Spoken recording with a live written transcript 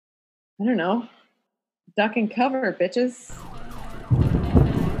I don't know. Duck and cover, bitches.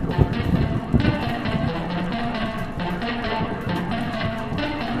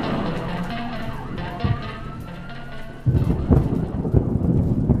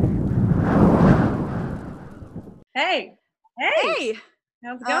 Hey, hey, Hey,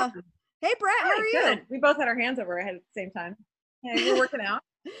 how's it going? hey Brett, how are you? Good. We both had our hands over our head at the same time. Hey, we're working out.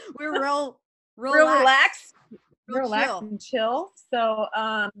 We're real Real relaxed, real relaxed chill. and chill. So,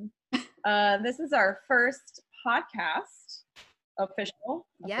 this is our first podcast. Official.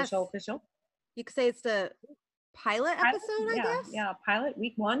 Yes. Official. You could say it's the pilot episode, I guess. Yeah, pilot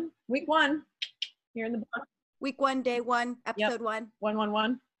week one. Week one. Here in the book. Week 1, day 1, episode 1.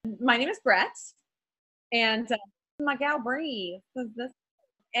 111. My name is Brett, and my gal Bree says this,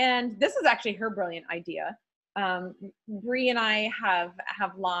 and this is actually her brilliant idea. Bree and I have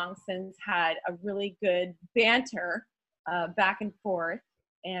long since had a really good banter back and forth,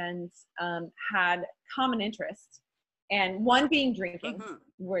 and had common interests, and one being drinking,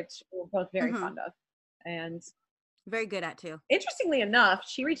 which we're both very fond of, and very good at too. Interestingly enough,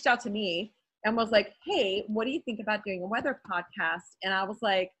 she reached out to me and was like, "Hey, what do you think about doing a weather podcast?" And I was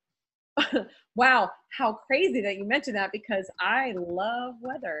like, "Wow, how crazy that you mentioned that, because I love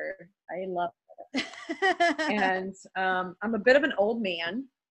weather. I love weather." And I'm a bit of an old man.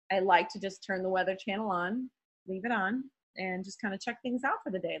 I like to just turn the weather channel on, leave it on, and just kind of check things out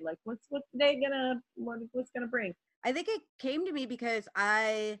for the day. Like, what's the day what's gonna bring? I think it came to me because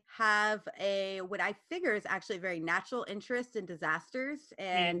I have what I figure is actually a very natural interest in disasters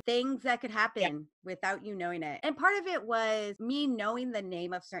and things that could happen without you knowing it. And part of it was me knowing the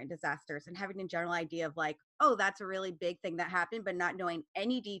name of certain disasters and having a general idea of like, oh, that's a really big thing that happened, but not knowing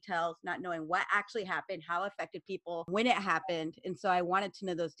any details, not knowing what actually happened, how it affected people, when it happened. And so I wanted to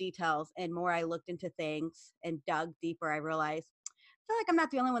know those details. And more I looked into things and dug deeper, I realized I feel like I'm not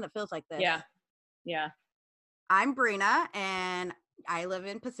the only one that feels like this. Yeah. I'm Brina, and I live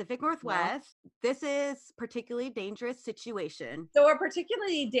in Pacific Northwest. This is particularly dangerous situation. So a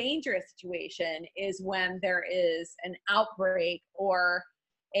particularly dangerous situation is when there is an outbreak or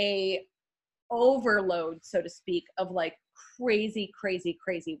a overload, so to speak, of like crazy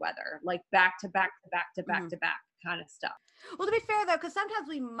weather, like back to back kind of stuff. Well, to be fair though, because sometimes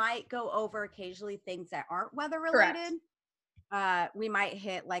we might go over occasionally things that aren't weather related. We might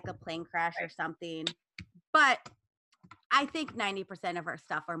hit like a plane crash or something. But I think 90% of our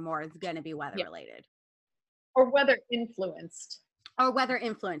stuff or more is going to be weather related. Or weather influenced. Or weather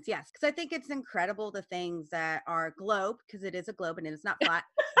influence, yes. Because I think it's incredible the things that our globe, because it is a globe and it is not flat,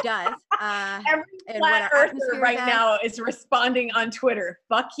 does. Every flat earther right now is responding on Twitter.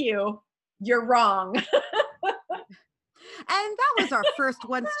 Fuck you. You're wrong. And that was our first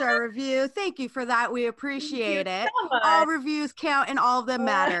 1-star review. Thank you for that. We appreciate it. So all reviews count and all of them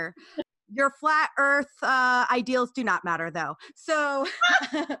matter. Your flat earth ideals do not matter though. So,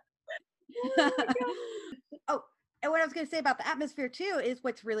 oh, and what I was going to say about the atmosphere too is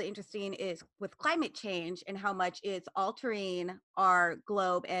what's really interesting is with climate change and how much it's altering our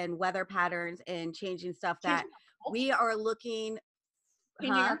globe and weather patterns and changing stuff that we are looking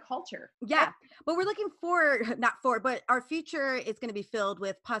changing our culture. Yeah. But we're looking but our future is going to be filled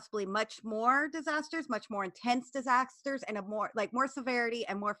with possibly much more disasters, much more intense disasters, and more severity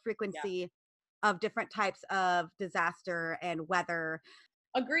and more frequency of different types of disaster and weather.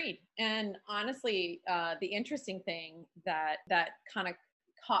 Agreed. And honestly, the interesting thing that kind of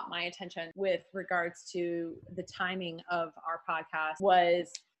caught my attention with regards to the timing of our podcast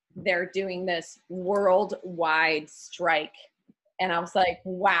was they're doing this worldwide strike. And I was like,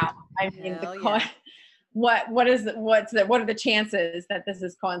 wow. I mean, what are the chances that this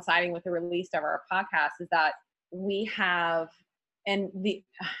is coinciding with the release of our podcast? Is that we have,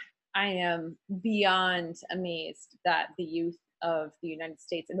 I am beyond amazed that the youth of the United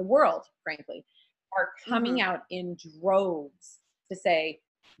States and the world, frankly, are coming out in droves to say,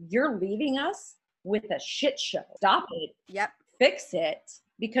 you're leaving us with a shit show. Stop it. Fix it,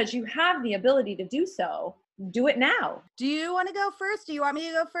 because you have the ability to do so. Do it now. Do you want to go first? Do you want me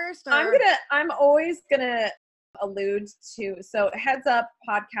to go first? Or? I'm always gonna allude to, so heads up,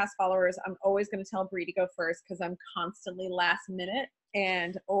 podcast followers, I'm always gonna tell Bree to go first because I'm constantly last minute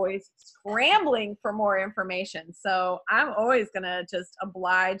and always scrambling for more information. So I'm always gonna just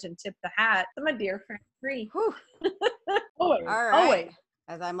oblige and tip the hat to my dear friend Bree. Always. All right. Always.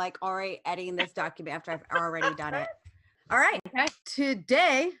 As I'm like already editing this document after I've already done it. All right. Okay.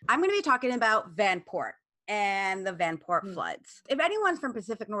 Today I'm going to be talking about Vanport and the Vanport floods. If anyone's from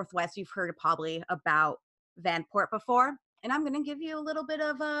Pacific Northwest, you've heard probably about Vanport before. And I'm going to give you a little bit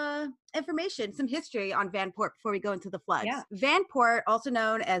of information, some history on Vanport before we go into the floods. Yeah. Vanport, also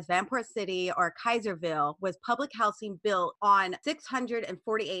known as Vanport City or Kaiserville, was public housing built on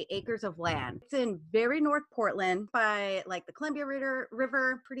 648 acres of land. It's in very North Portland by like the Columbia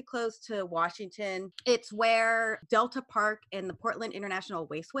River, pretty close to Washington. It's where Delta Park and the Portland International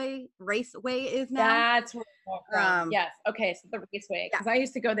Raceway is now. That's where from. Yes. Okay. So the Raceway, because I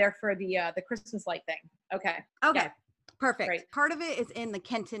used to go there for the Christmas light thing. Okay. Okay. Yep. Perfect. Great. Part of it is in the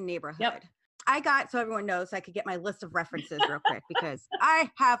Kenton neighborhood. Yep. I got, so everyone knows, so I could get my list of references real quick because I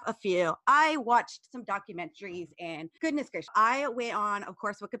have a few. I watched some documentaries and goodness gracious. I went on, of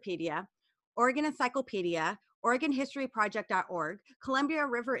course, Wikipedia, Oregon Encyclopedia, OregonHistoryProject.org,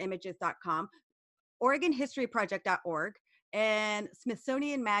 ColumbiaRiverImages.com, OregonHistoryProject.org, and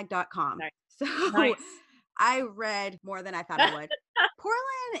SmithsonianMag.com. Nice. So Nice. I read more than I thought I would.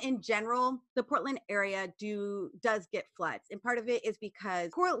 Portland in general, the Portland area does get floods. And part of it is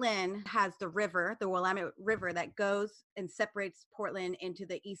because Portland has the river, the Willamette River, that goes and separates Portland into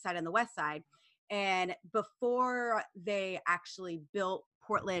the east side and the west side. And before they actually built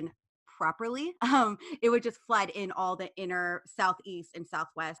Portland properly, it would just flood in all the inner southeast and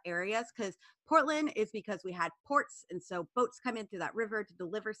southwest areas because Portland is because we had ports, and so boats come in through that river to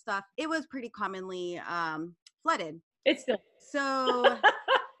deliver stuff. It was pretty commonly flooded. It's still So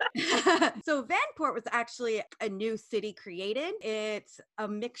so Vanport was actually a new city created. It's a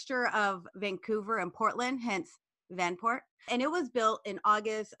mixture of Vancouver and Portland, hence Vanport. And it was built in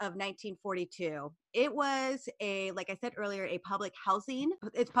August of 1942. It was like I said earlier, public housing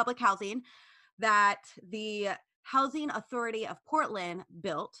that the Housing Authority of Portland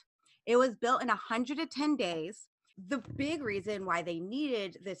built. It was built in 110 days. The big reason why they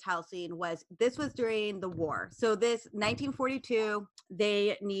needed this housing was this was during the war. So this 1942,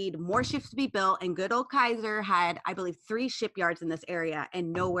 they need more ships to be built. And good old Kaiser had, I believe, 3 shipyards in this area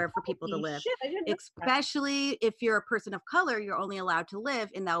and nowhere for people to live. Especially if you're a person of color, you're only allowed to live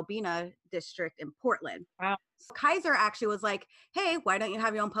in the Albina district in Portland. Wow. So Kaiser actually was like, hey, why don't you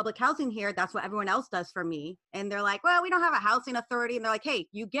have your own public housing here? That's what everyone else does for me. And they're like, well, we don't have a housing authority. And they're like, hey,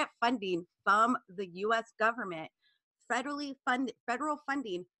 you get funding from the U.S. government, federal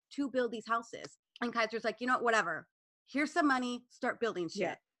funding to build these houses. And Kaiser's like, you know what, whatever. Here's some money, start building shit.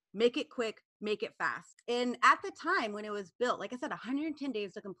 Yeah. Make it quick, make it fast. And at the time when it was built, like I said, 110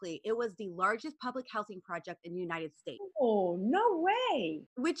 days to complete, it was the largest public housing project in the United States. Oh, no way.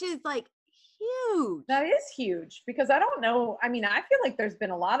 Which is like huge. That is huge because I don't know. I mean, I feel like there's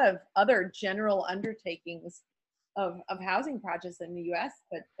been a lot of other general undertakings of housing projects in the U.S.,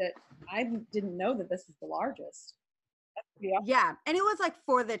 but that I didn't know that this was the largest. Yeah. And it was like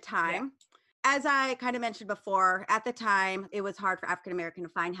for the time, as I kind of mentioned before, at the time, it was hard for African American to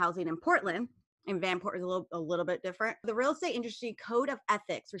find housing in Portland. And Vanport is a little bit different. The real estate industry code of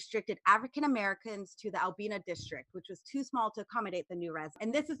ethics restricted African Americans to the Albina district, which was too small to accommodate the new residents.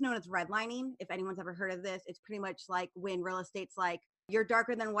 And this is known as redlining. If anyone's ever heard of this, it's pretty much like when real estate's like, you're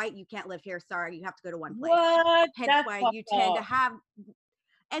darker than white, you can't live here. Sorry, you have to go to one place. What? Hence why you tend to have,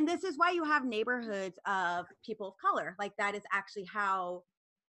 and this is why you have neighborhoods of people of color. Like that is actually how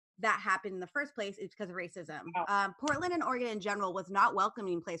that happened in the first place, is because of racism. Portland and Oregon in general was not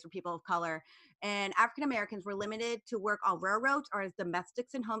welcoming place for people of color, and African Americans were limited to work on railroads or as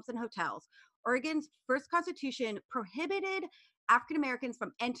domestics in homes and hotels. Oregon's first constitution prohibited African Americans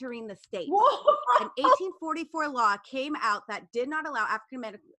from entering the state. An 1844 law came out that did not allow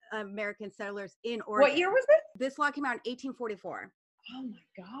African American settlers in Oregon. What year was it? This law came out in 1844. Oh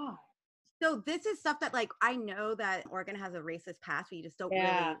my God. So this is stuff that, like, I know that Oregon has a racist past, but you just don't really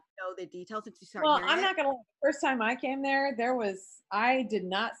know the details until you start hearing I'm not going to lie. The first time I came there, I did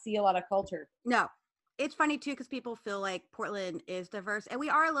not see a lot of culture. No. It's funny, too, because people feel like Portland is diverse. And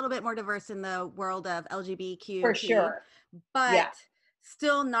we are a little bit more diverse in the world of LGBTQ. For sure. But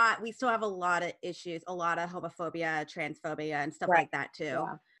still not, we still have a lot of issues, a lot of homophobia, transphobia, and stuff like that, too.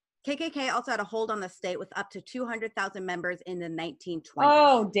 Yeah. KKK also had a hold on the state with up to 200,000 members in the 1920s.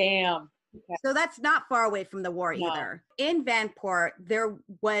 Oh, damn. Okay. So that's not far away from the war either. In Vanport, there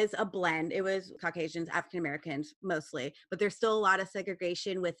was a blend. It was Caucasians, African Americans mostly, but there's still a lot of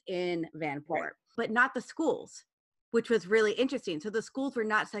segregation within Vanport, but not the schools, which was really interesting. So the schools were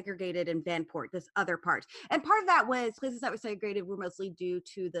not segregated in Vanport, this other part. And part of that was places that were segregated were mostly due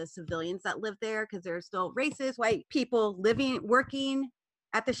to the civilians that lived there, because there are still racist white people working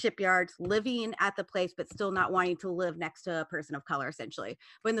at the shipyards, living at the place, but still not wanting to live next to a person of color, essentially.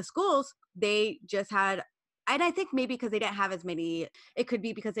 But in the schools, they just had, and I think maybe because they didn't have as many, it could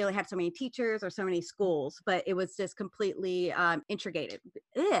be because they only had so many teachers or so many schools, but it was just completely intrograded.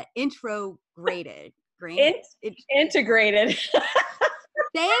 green. Integrated.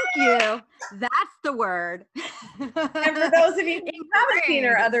 Thank you. That's the word. And for those of you who haven't seen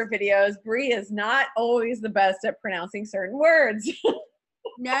her other videos, Brie is not always the best at pronouncing certain words.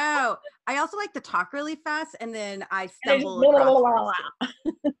 No, I also like to talk really fast and then I stumble across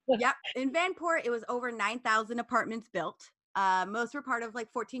words. Yep. In Vanport, it was over 9,000 apartments built. Most were part of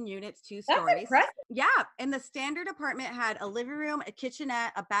like 14 units, 2 stories. That's impressive. Yeah. And the standard apartment had a living room, a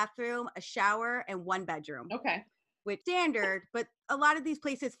kitchenette, a bathroom, a shower, and 1 bedroom. Okay. Which standard, but a lot of these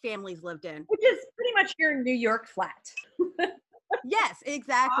places families lived in. Which is pretty much your New York flat. Yes,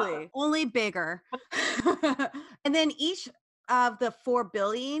 exactly. Awesome. Only bigger. And then each of the 4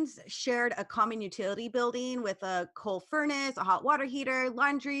 buildings shared a common utility building with a coal furnace, a hot water heater,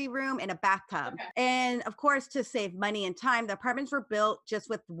 laundry room, and a bathtub. Okay. And of course, to save money and time, the apartments were built just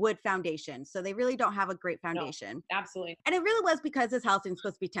with wood foundations. So they really don't have a great foundation. No, absolutely. And it really was because this housing is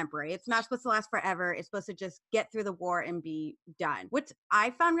supposed to be temporary. It's not supposed to last forever. It's supposed to just get through the war and be done. What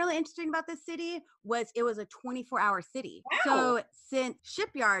I found really interesting about this city was it was a 24-hour city. Wow. So since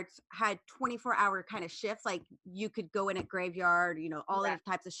shipyards had 24-hour kind of shifts, like you could go in at graveyard, all other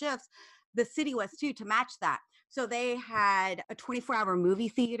types of shifts, the city was too, to match that. So they had a 24-hour movie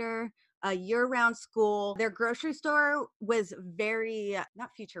theater, a year-round school. Their grocery store was very,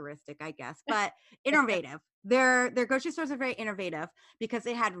 not futuristic, I guess, but innovative. Their grocery stores are very innovative because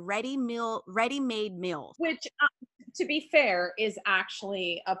they had ready-made meals. Which, to be fair, is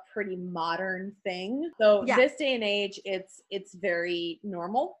actually a pretty modern thing. So this day and age, it's very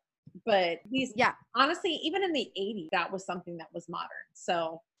normal. But honestly, even in the 80s, that was something that was modern.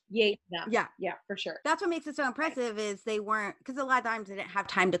 So yay to them. Yeah, for sure. That's what makes it so impressive is they weren't, because a lot of times they didn't have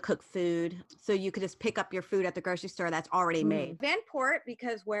time to cook food. So you could just pick up your food at the grocery store that's already made. Vanport,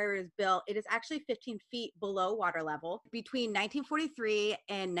 because where it is built, it is actually 15 feet below water level. Between 1943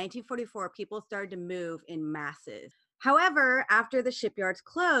 and 1944, people started to move in masses. However, after the shipyards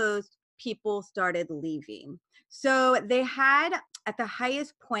closed, people started leaving. So they had, at the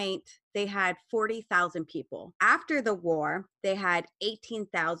highest point, they had 40,000 people. After the war, they had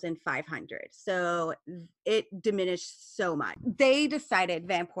 18,500. So it diminished so much.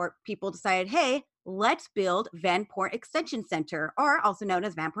 Vanport people decided, hey, let's build Vanport Extension Center, or also known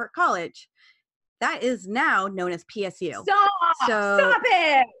as Vanport College. That is now known as PSU. Stop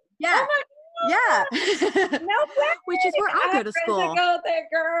it. Yeah. Oh my God. No way. Which is where I go to school. Go there,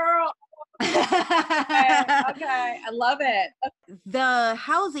 girl. Okay, I love it. The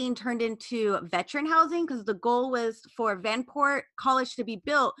housing turned into veteran housing because the goal was for Vanport College to be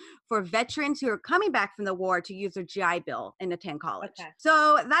built for veterans who are coming back from the war to use their GI Bill and attend college. Okay.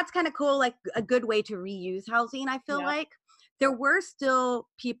 So that's kind of cool, like a good way to reuse housing, I feel like. There were still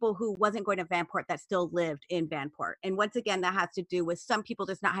people who wasn't going to Vanport that still lived in Vanport. And once again, that has to do with some people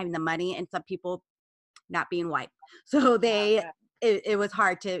just not having the money and some people not being white. So it was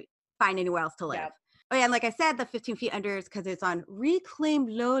hard to find anywhere else to live. Oh yeah, and like I said, the 15 feet under is because it's on reclaimed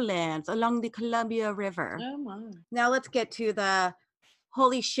lowlands along the Columbia River. Oh my. Now let's get to the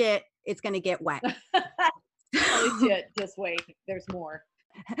holy shit, it's going to get wet. Holy shit, just wait. There's more.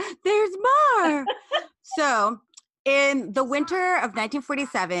 There's more. So in the winter of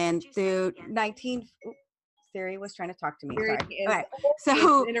 1947 through Siri was trying to talk to me. Sorry. Okay.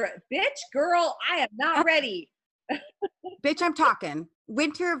 So bitch, girl, I am not ready. Bitch, I'm talking.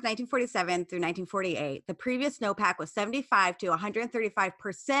 Winter of 1947 through 1948, the previous snowpack was 75 to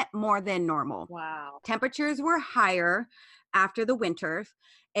 135% more than normal. Wow. Temperatures were higher after the winters,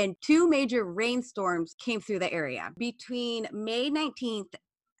 and 2 major rainstorms came through the area. Between May 19th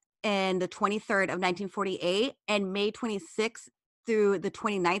and the 23rd of 1948 and May 26th through the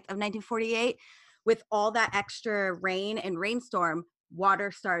 29th of 1948, with all that extra rain and rainstorm,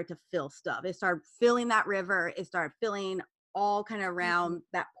 water started to fill stuff. It started filling that river. It started filling all kind of around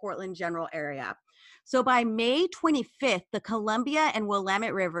that Portland general area. So by May 25th, the Columbia and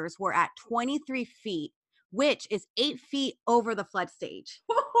Willamette rivers were at 23 feet, which is 8 feet over the flood stage.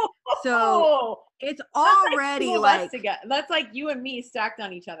 So it's already like that's like you and me stacked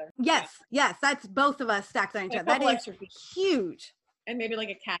on each other. Yes, that's both of us stacked on each other. That is huge. And maybe like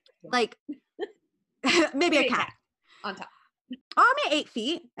a cat. Like maybe a cat on top. Oh, I'm at 8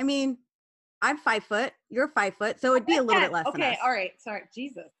 feet. I mean, I'm 5 foot. You're 5 foot, so it'd be a little bit less. Okay, than us. All right. Sorry,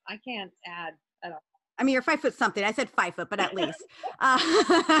 Jesus, I can't add at all. I mean, you're 5 foot something. I said 5 foot, but at least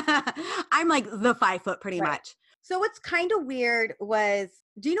I'm like the 5 foot pretty much. So what's kind of weird was,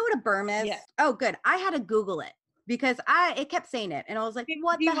 do you know what a berm is? Yes. Oh, good. I had to Google it because it kept saying it, and I was like,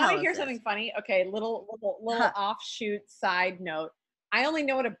 what the hell? Do you want to hear something funny? Okay, little offshoot side note. I only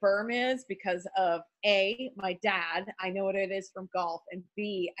know what a berm is because of A, my dad. I know what it is from golf, and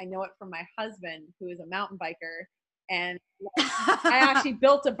B, I know it from my husband, who is a mountain biker, and I actually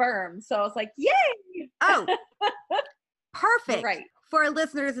built a berm. So I was like, yay! Oh, perfect. Right. For our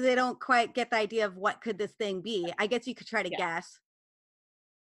listeners, they don't quite get the idea of what could this thing be. I guess you could try to guess.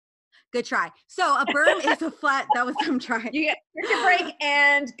 Good try. So a berm is a flat. That was I'm trying. You get your break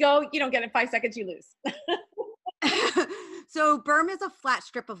and go. You don't get it in 5 seconds. You lose. So berm is a flat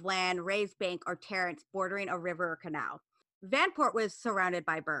strip of land, raised bank, or terrace bordering a river or canal. Vanport was surrounded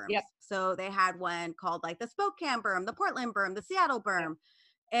by berms. Yep. So they had one called like the Spokane berm, the Portland berm, the Seattle berm.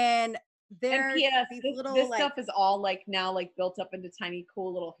 And and P.S. This stuff is all like now like built up into tiny,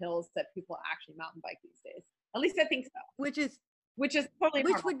 cool little hills that people actually mountain bike these days. At least I think so. Which is totally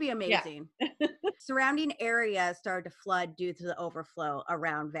normal. would be amazing. Yeah. Surrounding areas started to flood due to the overflow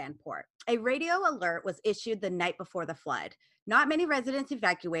around Vanport. A radio alert was issued the night before the flood. Not many residents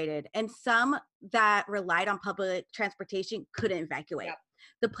evacuated, and some that relied on public transportation couldn't evacuate. Yep.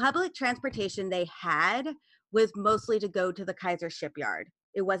 The public transportation they had was mostly to go to the Kaiser shipyard.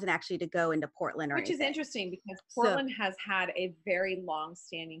 It wasn't actually to go into Portland or anything. Which is interesting because Portland has had a very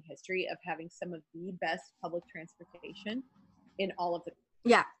long-standing history of having some of the best public transportation in all of the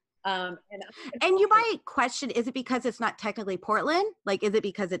and you might question, is it because it's not technically Portland? Like, is it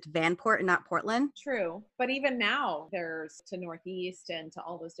because it's Vanport and not Portland? True. But even now there's to Northeast and to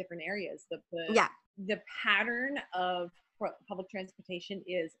all those different areas. The pattern of public transportation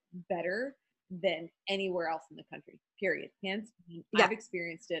is better than anywhere else in the country, period. Hands. I've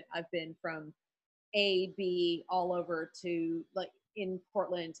experienced it. I've been from A, B, all over to like in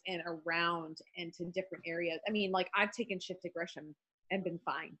Portland and around and to different areas. I mean, like I've taken shift to Gresham and been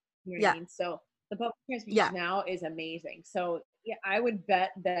fine. You know what I mean? So the public transportation now is amazing. So yeah, I would bet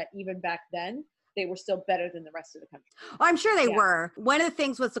that even back then they were still better than the rest of the country. Oh, I'm sure they were. One of the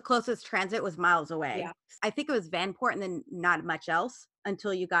things was the closest transit was miles away. Yeah. I think it was Vanport and then not much else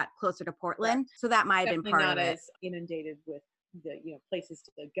until you got closer to Portland. Right. So that might have been part of it. Not as inundated with the places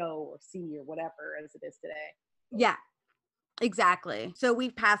to go or see or whatever as it is today. Yeah. Exactly. So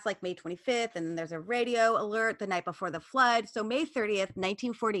we passed like May 25th, and then there's a radio alert the night before the flood. So May 30th,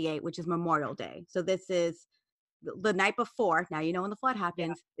 1948, which is Memorial Day. So this is the night before. Now you know when the flood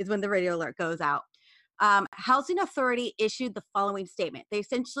happens is when the radio alert goes out. Housing Authority issued the following statement. They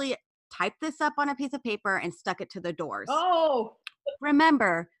essentially typed this up on a piece of paper and stuck it to the doors. Oh,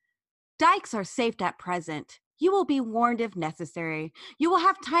 remember, dikes are safe at present. You will be warned if necessary. You will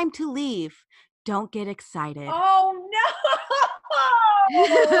have time to leave. Don't get excited. Oh,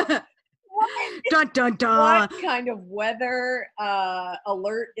 no. Dun, dun, dun. What kind of weather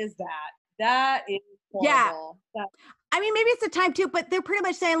alert is that? That is horrible. Yeah. I mean, maybe it's the time too, but they're pretty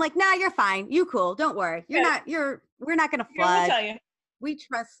much saying like, nah, you're fine. You cool. Don't worry. We're not going to flood. Let me tell you. We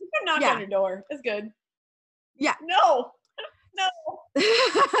trust. You can knock on your door. It's good. Yeah. No.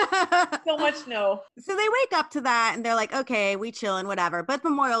 So much no. So they wake up to that and they're like, okay, we chilling, whatever. But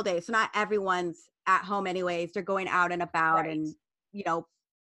Memorial Day, so not everyone's at home anyways. They're going out and about and,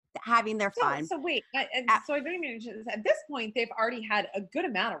 having their fun. So wait, so I don't even mention this. At this point, they've already had a good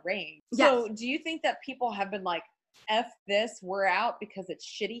amount of rain. So do you think that people have been like, F this, we're out because it's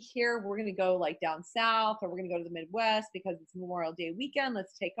shitty here. We're going to go like down south, or we're going to go to the Midwest because it's Memorial Day weekend.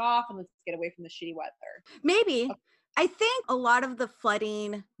 Let's take off and let's get away from the shitty weather. Maybe. Okay. I think a lot of the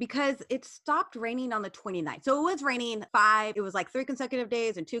flooding, because it stopped raining on the 29th. So it was raining it was like 3 consecutive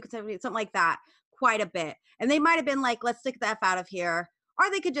days and 2 consecutive, something like that, quite a bit. And they might have been like, let's stick the F out of here. Or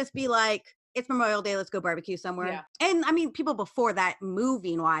they could just be like, it's Memorial Day, let's go barbecue somewhere. Yeah. And I mean, people before that,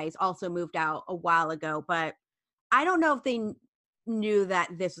 moving wise, also moved out a while ago. But I don't know if they knew that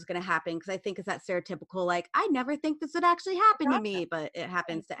this was going to happen, because I think it's that stereotypical, like, I never think this would actually happen to me, but it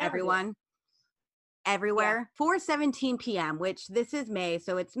happens to everyone. Everywhere. 4:17 p.m., which this is May,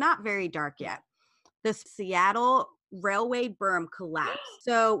 so it's not very dark yet. The Seattle Railway berm collapsed.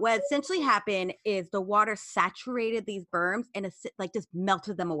 So what essentially happened is the water saturated these berms and just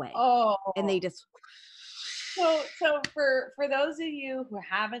melted them away. Oh. And they just. So for those of you who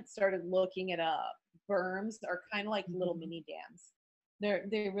haven't started looking it up, berms are kind of like little mini dams.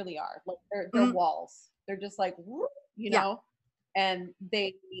 They really are. Like they're walls. They're just like, you know. And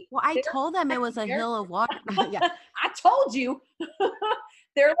I told them it was a hill of water. Yeah, I told you.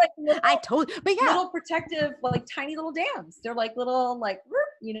 They're like little protective, like tiny little dams. They're like little, like,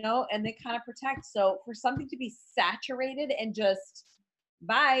 and they kind of protect. So for something to be saturated and just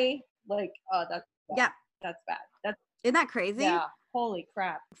like, that's bad. Isn't that crazy? Yeah. Holy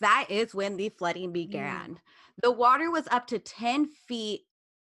crap. That is when the flooding began. The water was up to 10 feet.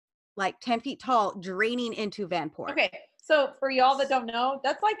 Like 10 feet tall, draining into Vanport. Okay, So for y'all that don't know,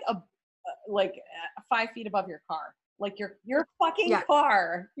 that's like 5 feet above your car. Like your fucking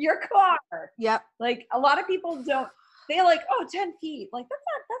car. Your car. Yep. Like a lot of people don't, they're like, oh, 10 feet. Like that's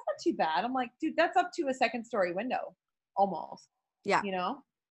not too bad. I'm like, dude, that's up to a second story window almost. Yeah. You know?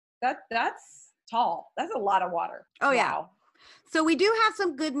 That's tall. That's a lot of water. Oh, wow. yeah. So we do have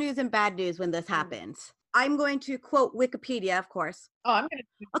some good news and bad news when this happens. I'm going to quote Wikipedia, of course. Oh, I'm pretty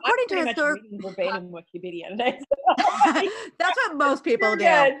much reading verbatim Wikipedia today. That's what most people do.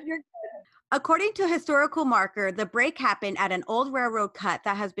 You're good. According to Historical Marker, the break happened at an old railroad cut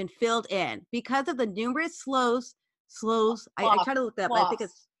that has been filled in because of the numerous slows. I try to look that up. I think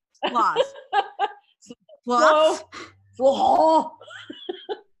it's sloughs. Sloughs.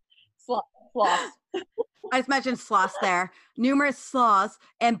 I just mentioned sloughs there. Numerous sloughs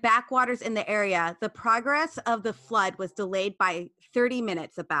and backwaters in the area. The progress of the flood was delayed by 30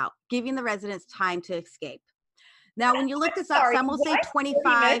 minutes about, giving the residents time to escape. Now, when you look this up, some will say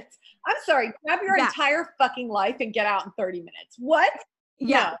 25. I'm sorry, grab your entire fucking life and get out in 30 minutes. What?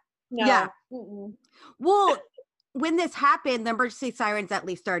 Yeah. No. Yeah. Mm-mm. Well, when this happened, the emergency sirens at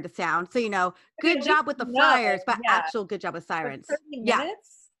least started to sound. So, good job with the fires, but actual good job with sirens. For 30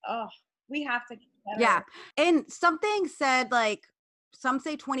 minutes? Oh, we have to get better. Yeah. And something said like, some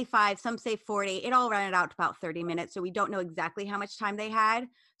say 25, some say 40. It all rounded out to about 30 minutes. So we don't know exactly how much time they had.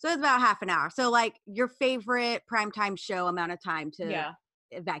 So it's about half an hour. So like your favorite primetime show amount of time to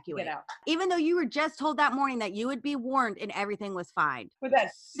evacuate. Get out. Even though you were just told that morning that you would be warned and everything was fine. With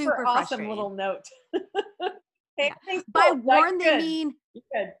that super awesome little note. Hey, by warn they mean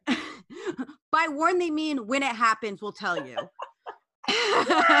by warn they mean when it happens, we'll tell you.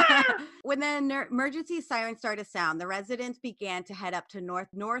 When the emergency sirens started to sound, the residents began to head up to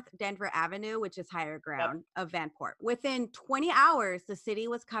North Denver Avenue, which is higher ground of Vanport. Within 20 hours, the city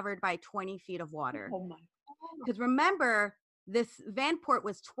was covered by 20 feet of water. Oh my God. Because remember, this Vanport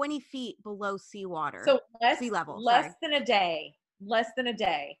was 20 feet below seawater. So sea level. Less than a day.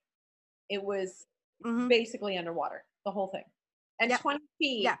 It was basically underwater, the whole thing. And 20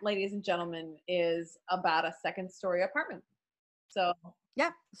 feet, ladies and gentlemen, is about a second story apartment. So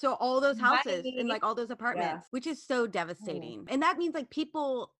so all those houses and like all those apartments, which is so devastating. And that means like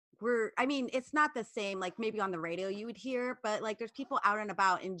people it's not the same, like maybe on the radio you would hear, but like there's people out and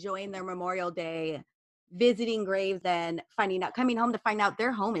about enjoying their Memorial Day, visiting graves and coming home to find out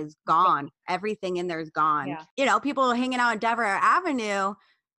their home is gone. Everything in there is gone. People hanging out on Denver Avenue,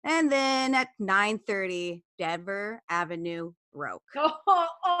 and then at 9:30, Denver Avenue broke. No.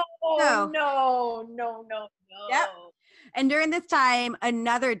 Yep. And during this time,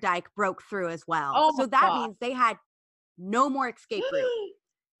 another dike broke through as well. Oh so that means they had no more escape route.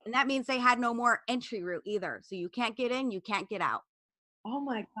 And that means they had no more entry route either. So you can't get in, you can't get out. Oh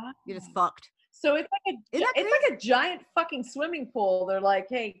my God. You're just fucked. So it's like a giant fucking swimming pool. They're like,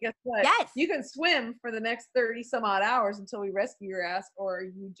 hey, guess what? Yes. You can swim for the next 30 some odd hours until we rescue your ass, or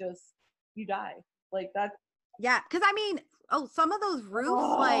you die. Like that. Yeah. Cause some of those roofs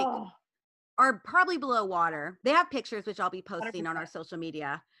are probably below water. They have pictures, which I'll be posting 100%. On our social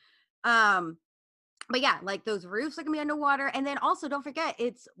media. But yeah, like those roofs are gonna be underwater. And then also don't forget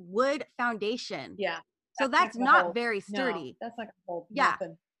it's wood foundation. Yeah. So that's not very sturdy. No, that's not gonna hold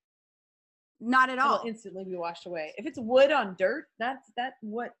nothing. Not at all. It'll instantly be washed away. If it's wood on dirt,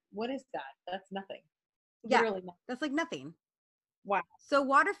 what is that? That's nothing. Literally nothing. That's like nothing. Wow. So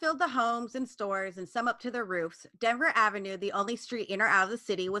water filled the homes and stores and some up to the roofs. Denver Avenue, the only street in or out of the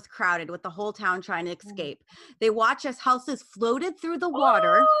city, was crowded with the whole town trying to escape. They watched as houses floated through the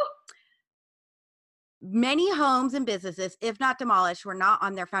water. Many homes and businesses, if not demolished, were not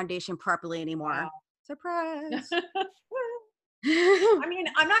on their foundation properly anymore. Wow. Surprise.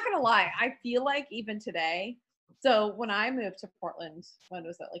 I'm not going to lie. I feel like even today, so when I moved to Portland, when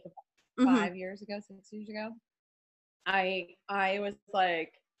was that, like 5 years ago, 6 years ago? I was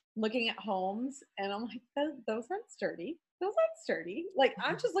like looking at homes and I'm like, those aren't sturdy. Like,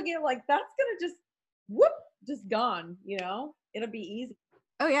 I'm just looking at like, that's going to just gone, it'll be easy.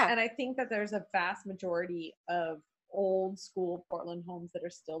 Oh yeah. And I think that there's a vast majority of old school Portland homes that are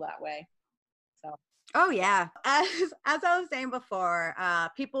still that way. So. Oh yeah. As I was saying before,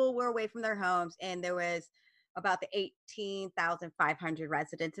 people were away from their homes and there was about the 18,500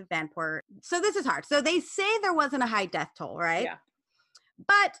 residents of Vanport. So this is hard. So they say there wasn't a high death toll, right? Yeah.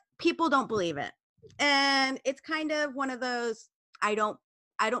 But people don't believe it. And it's kind of one of those, I don't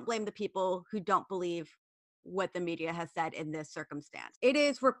blame the people who don't believe what the media has said in this circumstance. It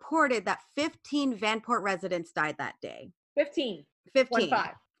is reported that 15 Vanport residents died that day. 15.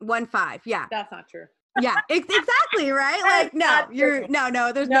 1-5. Yeah. That's not true. Yeah, exactly. Right. Like,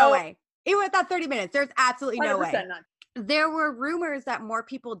 no, there's no way. Even with that 30 minutes, there's absolutely no way. Not. There were rumors that more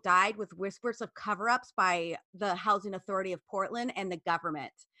people died with whispers of cover-ups by the Housing Authority of Portland and the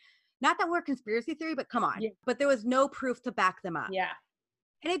government. Not that we're conspiracy theory, but come on. Yeah. But there was no proof to back them up. Yeah.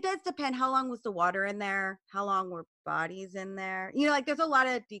 And it does depend how long was the water in there, how long were bodies in there. You know, like there's a lot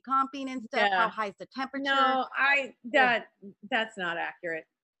of decomping and stuff. How Yeah. high is the temperature? No, Ugh. that's not accurate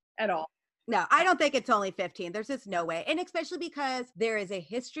at all. No, I don't think it's only 15. There's just no way. And especially because there is a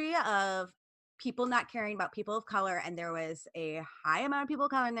history of people not caring about people of color, and there was a high amount of people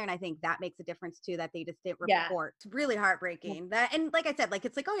of color in there. And I think that makes a difference too, that they just didn't Yeah. report. It's really heartbreaking. That, and like I said, like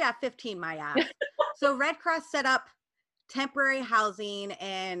it's like, oh yeah, 15, my ass. So Red Cross set up temporary housing,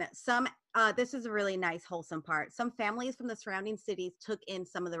 and some this is a really nice wholesome part. Some families from the surrounding cities took in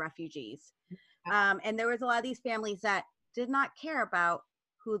some of the refugees. And there was a lot of these families that did not care about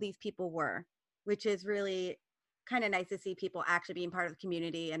who these people were, which is really kind of nice to see people actually being part of the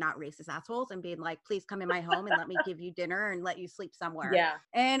community and not racist assholes and being like, please come in my home and let me give you dinner and let you sleep somewhere. Yeah.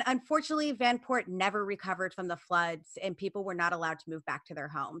 And unfortunately, Vanport never recovered from the floods, and people were not allowed to move back to their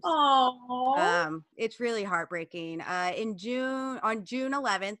homes. Oh. It's really heartbreaking. On June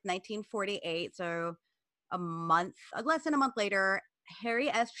 11th, 1948, so less than a month later, Harry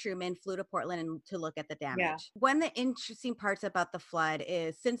S. Truman flew to Portland to look at the damage. Yeah. One of the interesting parts about the flood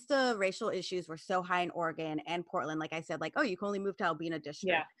is, since the racial issues were so high in Oregon and Portland, like I said, like, oh, you can only move to Albina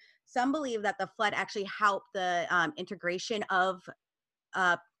District. Yeah. Some believe that the flood actually helped the integration of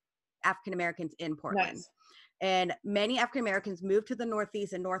African Americans in Portland. Nice. And many African Americans moved to the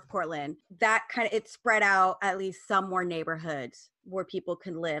Northeast and North Portland. That it spread out at least some more neighborhoods where people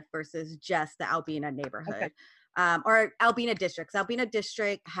can live versus just the Albina neighborhood. Okay. Or Albina districts. Albina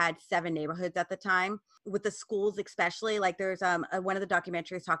district had 7 neighborhoods at the time, with the schools especially. Like there's one of the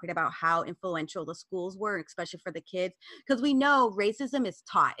documentaries talking about how influential the schools were, especially for the kids, because we know racism is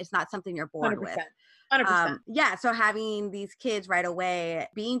taught. It's not something you're born 100%. with. 100%. Yeah, so having these kids right away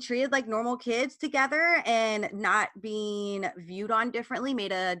being treated like normal kids together and not being viewed on differently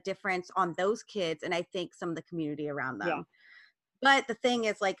made a difference on those kids, and I think some of the community around them. Yeah. But the thing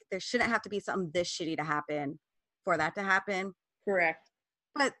is, like, there shouldn't have to be something this shitty to happen for that to happen. Correct.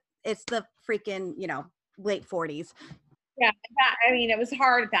 But it's the freaking, late 40s. Yeah, I mean, it was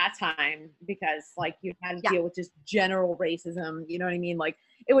hard at that time because, like, you had to deal with just general racism. You know what I mean? Like,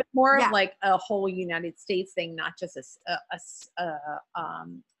 it was more of like a whole United States thing, not just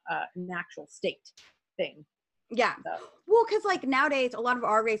an actual state thing. Yeah. So. Well, because like nowadays, a lot of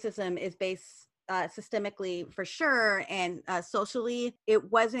our racism is based systemically for sure, and socially,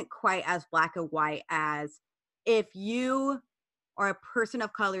 it wasn't quite as black and white as if you are a person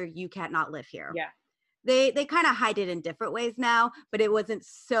of color, you can't not live here. Yeah. They kind of hide it in different ways now, but it wasn't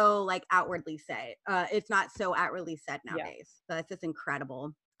so like outwardly said. It's not so outwardly said nowadays. So that's just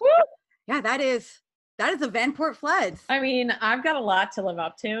incredible. Woo! Yeah, that is the Vanport floods. I mean, I've got a lot to live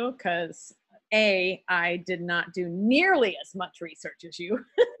up to because I did not do nearly as much research as you.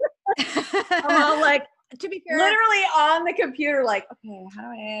 I'm like, to be fair, literally on the computer, like, okay, how do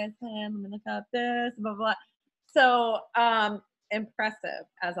I add them? Let me look up this, blah, blah, blah. So impressive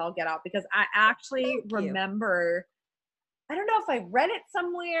as I'll get out, because I actually remember, I don't know if I read it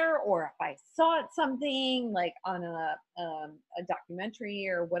somewhere or if I saw it something like on a documentary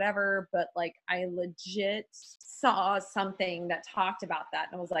or whatever, but like I legit saw something that talked about that,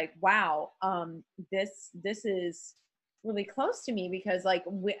 and I was like, wow, this is really close to me, because like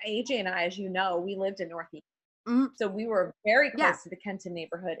AJ and I, as you know, we lived in Northeast. Mm-hmm. So we were very close to the Kenton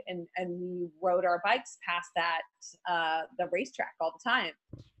neighborhood, and we rode our bikes past that, the racetrack all the time.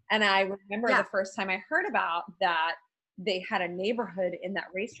 And I remember the first time I heard about that, they had a neighborhood in that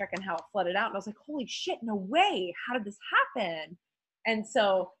racetrack and how it flooded out. And I was like, holy shit, no way. How did this happen? And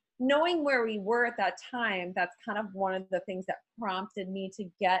so knowing where we were at that time, that's kind of one of the things that prompted me to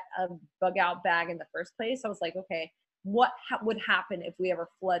get a bug out bag in the first place. I was like, okay, what would happen if we ever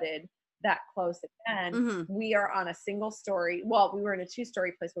flooded that close again? Mm-hmm. We are on a single story. Well, we were in a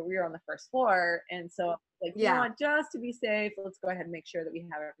 2-story place, but we were on the first floor. And so like, you know what, just to be safe, let's go ahead and make sure that we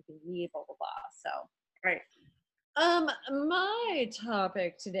have everything we need, blah, blah, blah. So, right. My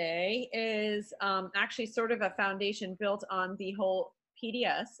topic today is actually sort of a foundation built on the whole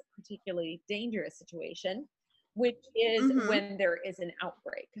PDS, particularly dangerous situation, which is when there is an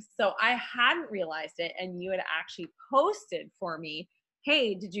outbreak. So I hadn't realized it, and you had actually posted for me,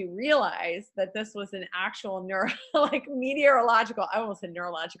 hey, did you realize that this was an actual meteorological, I almost said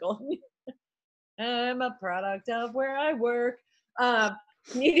neurological. I'm a product of where I work.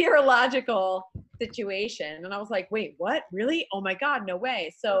 Meteorological situation. And I was like, wait, what? Really? Oh my God, no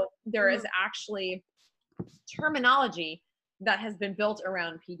way. So there is actually terminology that has been built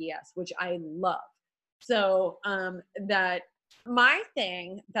around PDS, which I love. So that my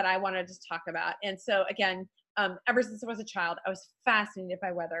thing that I wanted to talk about, and so again, ever since I was a child, I was fascinated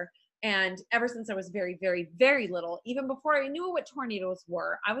by weather. And ever since I was very, very, very little, even before I knew what tornadoes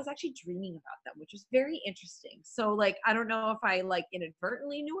were, I was actually dreaming about them, which was very interesting. So like, I don't know if I like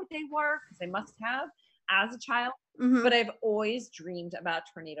inadvertently knew what they were, because I must have as a child, but I've always dreamed about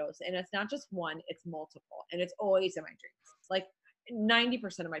tornadoes. And it's not just one, it's multiple. And it's always in my dreams. Like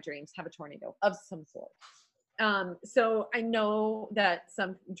 90% of my dreams have a tornado of some sort. So I know that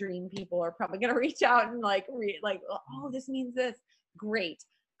some dream people are probably going to reach out and like, oh, this means this. Great.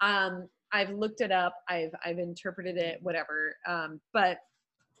 I've looked it up. I've interpreted it, whatever. But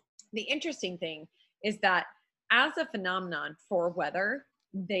the interesting thing is that as a phenomenon for weather,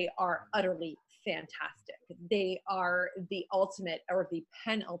 they are utterly fantastic. They are the ultimate or the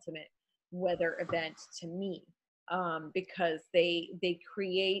penultimate weather event to me, because they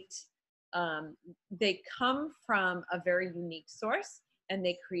create, they come from a very unique source, and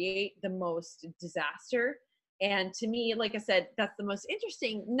they create the most disaster. And to me, like I said, that's the most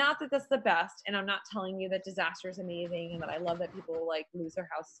interesting. Not that that's the best. And I'm not telling you that disaster is amazing and that I love that people like lose their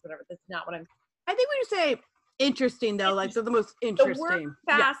houses, whatever. That's not what I'm. I think when you say interesting, though, like they're the most interesting. So we're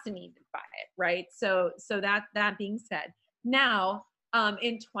fascinated by it, right? So that being said, now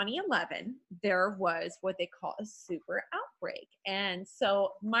in 2011 there was what they call a super outbreak, and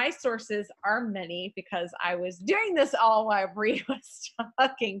so my sources are many because I was doing this all while Brie was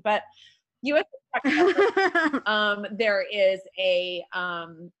talking, but. U.S. There is a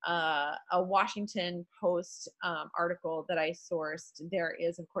Washington Post article that I sourced. There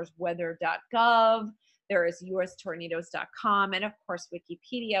is, of course, weather.gov. There is ustornadoes.com, and of course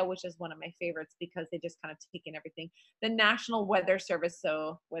Wikipedia, which is one of my favorites because they just kind of take in everything. The National Weather Service,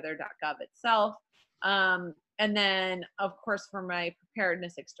 so weather.gov itself. And then, of course, for my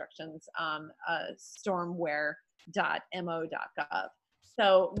preparedness instructions, stormware.mo.gov.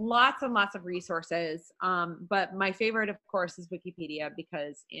 So lots and lots of resources. But my favorite, of course, is Wikipedia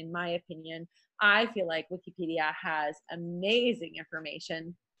because, in my opinion, I feel like Wikipedia has amazing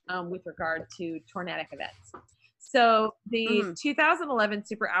information with regard to tornadic events. So the 2011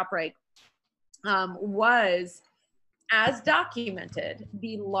 super outbreak was, as documented,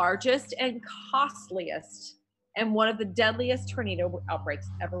 the largest and costliest and one of the deadliest tornado outbreaks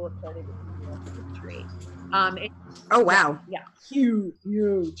ever recorded in U.S. history. Oh wow! Yeah, huge,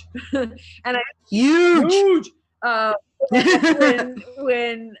 and huge.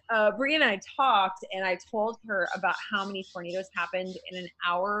 When Brie and I talked, and I told her about how many tornadoes happened in an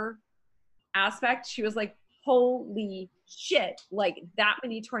hour aspect, she was like, "Holy shit! Like that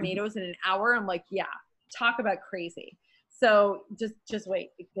many tornadoes in an hour?" I'm like, "Yeah, talk about crazy." So just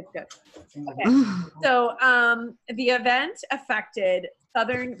wait, it gets good. Okay, so the event affected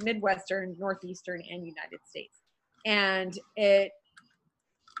Southern, Midwestern, Northeastern, and United States. And it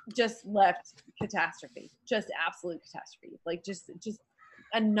just left catastrophe, just absolute catastrophe, like just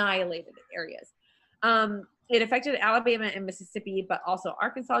annihilated areas. It affected Alabama and Mississippi, but also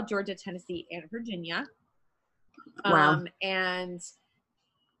Arkansas, Georgia, Tennessee, and Virginia. Wow. And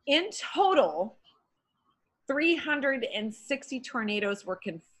in total, 360 tornadoes were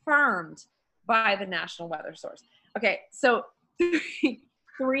confirmed by the National Weather Source. Okay, so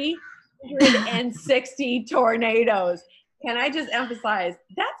 360 tornadoes. Can I just emphasize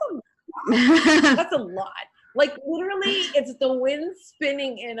that's a lot. Like literally, it's the wind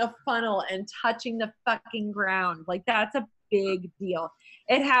spinning in a funnel and touching the fucking ground. Like that's a big deal.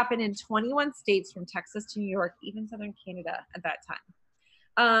 It happened in 21 states from Texas to New York, even southern Canada at that time.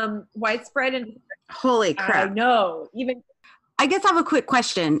 Widespread and holy crap! I know. Even I guess I have a quick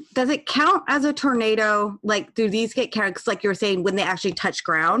question. Does it count as a tornado? Like, do these get counted? Cause like you were saying, when they actually touch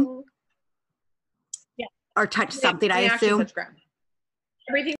ground, yeah, or touch something. I assume. Touch ground.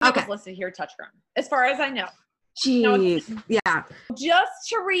 Everything that was listed here touch ground, as far as I know. Jeez, yeah. Just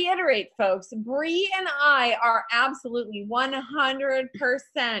to reiterate, folks, Brie and I are absolutely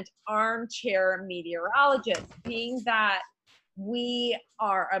 100% armchair meteorologists, being that we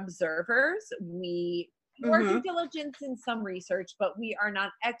are observers. We do our due diligence in some research, but we are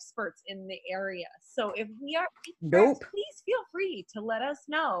not experts in the area. So if we are experts, please feel free to let us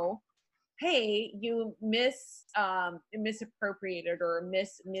know. Hey, you misappropriated or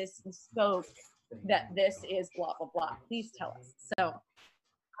misspoke that this is blah blah blah. Please tell us. So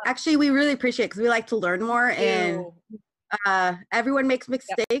actually, we really appreciate it because we like to learn more, and everyone makes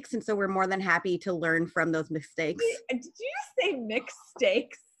mistakes, and so we're more than happy to learn from those mistakes. Did you say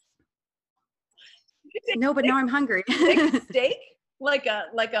mistakes? No, but now I'm hungry. Steak? Like a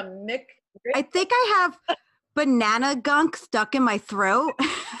mick? I think I have banana gunk stuck in my throat.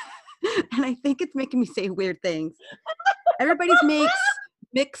 and I think it's making me say weird things. Everybody's makes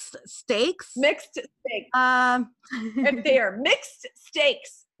mixed steaks. Mixed steaks. If Um, they are mixed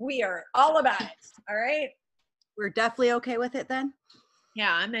steaks, we are all about it. All right. we're definitely okay with it then.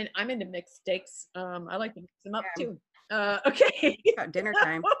 Yeah, I'm into mixed steaks. I like to mix them up Yeah. too. Okay. It's about dinner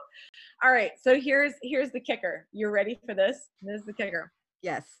time. All right. So here's the kicker. You're ready for this? This is the kicker.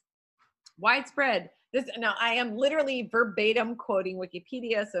 Yes. Widespread. This now I am literally verbatim quoting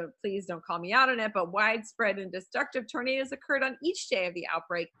Wikipedia, so please don't call me out on it. But widespread and destructive tornadoes occurred on each day of the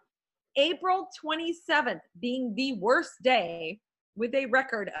outbreak. April 27th being the worst day, with a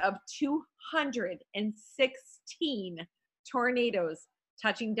record of 216 tornadoes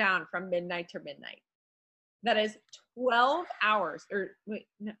touching down from midnight to midnight. That is 12 hours. Or wait,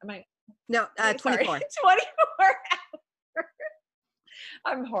 no, am I? No, 24. 24 hours.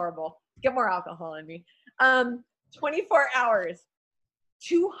 I'm horrible. Get more alcohol in me. 24 hours.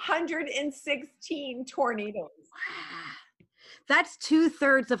 216 tornadoes. That's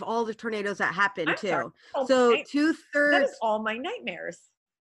 2/3 of all the tornadoes that happened I'm sorry. too. Oh, So that 2/3. is all my nightmares.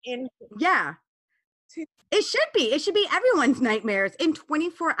 Yeah. Two- It should be. It should be everyone's nightmares in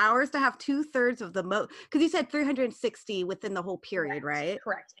 24 hours to have 2/3 of the because you said 360 within the whole period, right?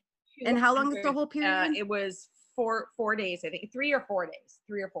 Correct. And how long is the 200, whole period? It was 4 days, I think. 3 or 4 days.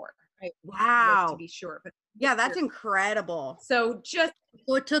 3 or 4. Right? Wow. To be sure. But Yeah, that's incredible. so just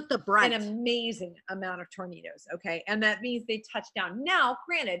So it took the brunt. an amazing amount of tornadoes. Okay. And that means they touch down. Now,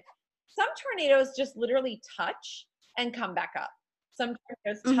 granted, some tornadoes just literally touch and come back up. Some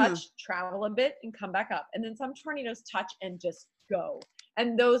tornadoes touch, travel a bit, and come back up. And then some tornadoes touch and just go.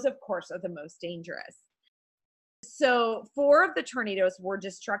 And those, of course, are the most dangerous. So 4 of the tornadoes were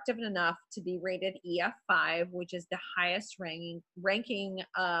destructive enough to be rated EF5, which is the highest ranking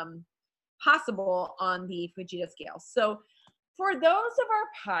possible on the Fujita scale. So for those of our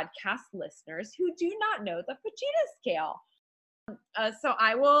podcast listeners who do not know the Fujita scale, so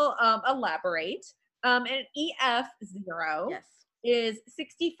I will elaborate. An EF0 Yes. is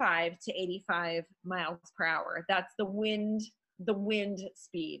 65 to 85 miles per hour. That's the wind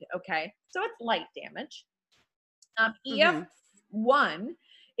speed. Okay, so it's light damage. EF1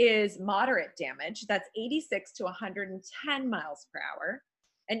 is moderate damage. That's 86 to 110 miles per hour.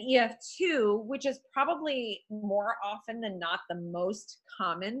 And EF2, which is probably more often than not the most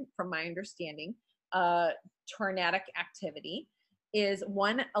common, from my understanding, tornadic activity, is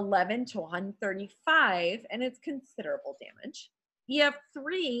 111 to 135, and it's considerable damage.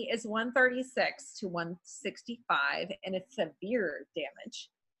 EF3 is 136 to 165, and it's severe damage.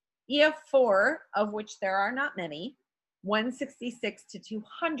 EF4, of which there are not many, 166 to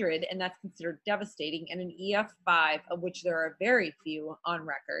 200, and that's considered devastating, and an EF5, of which there are very few on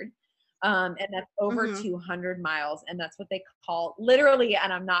record, and that's over 200 miles, and that's what they call, literally,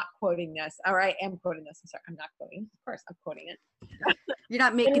 and I'm not quoting this, or I am quoting this, I'm sorry, I'm not quoting, of course I'm quoting it. You're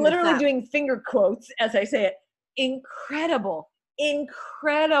not making I'm literally doing finger quotes as I say it. Incredible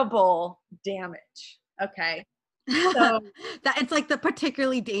damage, okay? So that it's like the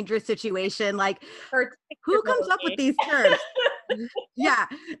particularly dangerous situation. Like, who comes up with these terms? Yeah,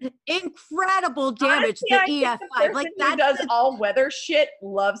 incredible damage. Honestly, the EF5, like that does all weather shit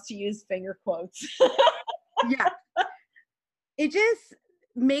loves to use finger quotes. Yeah, it just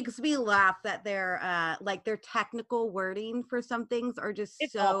makes me laugh that their technical wording for some things are just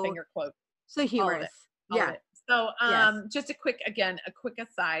it's all finger quotes. So humorous. Yeah. So just a quick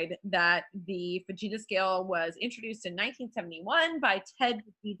aside that the Fujita scale was introduced in 1971 by Ted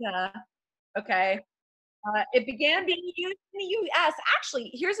Fujita. Okay. It began being used in the U.S.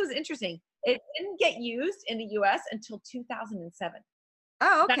 Actually, here's what's interesting. It didn't get used in the U.S. until 2007.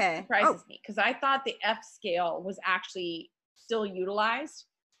 Oh, okay. That surprises me because I thought the F scale was actually still utilized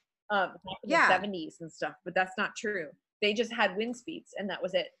back in the 70s and stuff, but that's not true. They just had wind speeds and that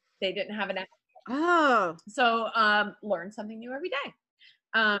was it. They didn't have an F. Oh. So learn something new every day.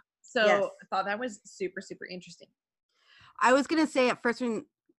 So I thought that was super, super interesting. I was going to say at first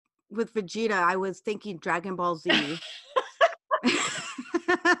with Vegeta, I was thinking Dragon Ball Z.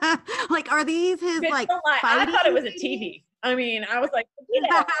 Like, are these his I thought it was a TV. I mean, I was like,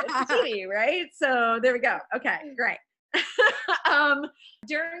 yeah, it's a TV, right? So there we go. Okay, great.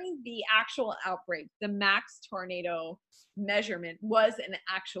 During the actual outbreak, the max tornado measurement was an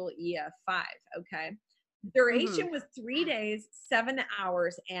actual EF5. Okay. Duration was 3 days, 7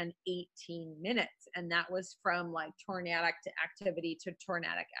 hours, and 18 minutes. And that was from like tornadic activity to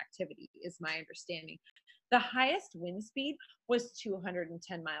tornadic activity, is my understanding. The highest wind speed was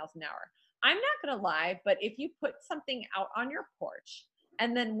 210 miles an hour. I'm not going to lie, but if you put something out on your porch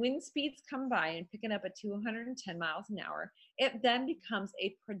and then wind speeds come by and pick it up at 210 miles an hour, it then becomes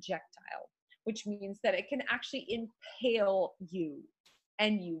a projectile, which means that it can actually impale you,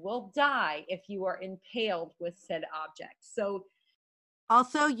 and you will die if you are impaled with said object. So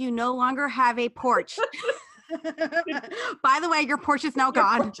also, you no longer have a porch. By the way, your porch is now your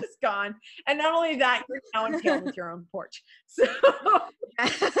gone. porch is gone. And not only that, you're now impaled with your own porch. So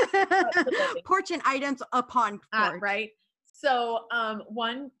porch and items upon porch. right. So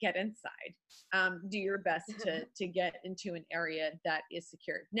one, get inside. Do your best to get into an area that is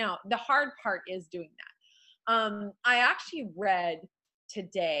secured. Now, the hard part is doing that. I actually read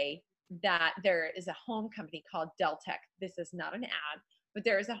today that there is a home company called Deltec. This is not an ad, but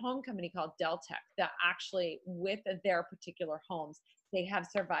there is a home company called Deltec that actually, with their particular homes, they have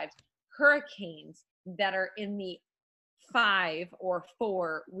survived hurricanes that are in the 5 or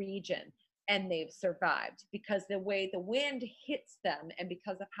 4 region, and they've survived because the way the wind hits them and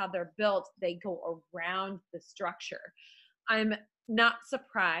because of how they're built, they go around the structure. I'm not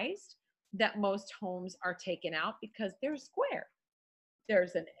surprised that most homes are taken out because they're square.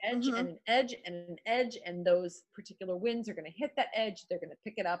 There's an edge and an edge and an edge, and those particular winds are going to hit that edge. They're going to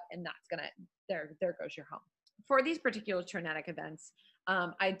pick it up, and that's going to, there goes your home. For these particular tornadic events,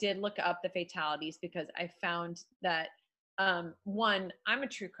 I did look up the fatalities because I found that, one, I'm a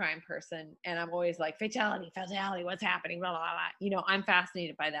true crime person, and I'm always like, fatality, what's happening, blah, blah, blah. You know, I'm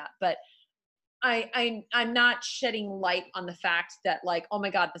fascinated by that. But I'm not shedding light on the fact that, like, oh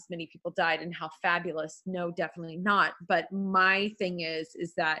my God, this many people died and how fabulous. No, definitely not. But my thing is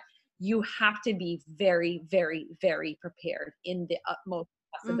that you have to be very, very, very prepared in the utmost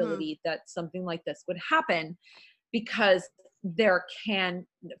possibility that something like this would happen, because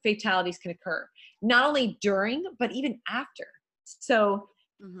fatalities can occur, not only during, but even after. So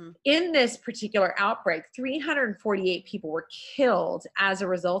in this particular outbreak, 348 people were killed as a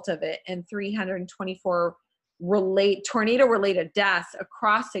result of it, and 324 tornado-related deaths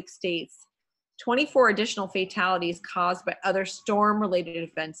across 6 states. 24 additional fatalities caused by other storm-related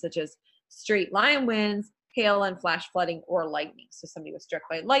events such as straight line winds, hail and flash flooding, or lightning. So somebody was struck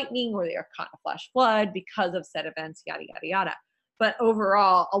by lightning, or they are caught in a flash flood because of said events, yada, yada, yada. But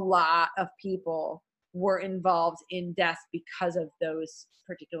overall, a lot of people were involved in deaths because of those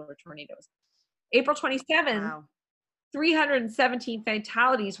particular tornadoes. April 27th, 317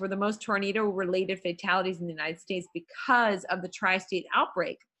 fatalities were the most tornado-related fatalities in the United States because of the tri-state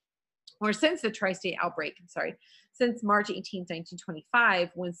outbreak, or since the tri-state outbreak, since March 18,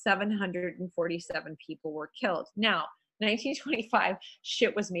 1925, when 747 people were killed. Now, 1925,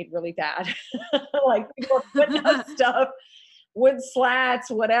 shit was made really bad. Like, people were putting up stuff, wood slats,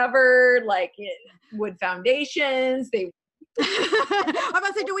 whatever, like wood foundations. I'm about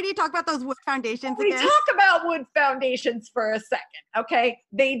to say, do we need to talk about those wood foundations again? We talk about wood foundations for a second, okay?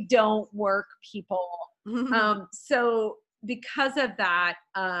 They don't work, people. So because of that,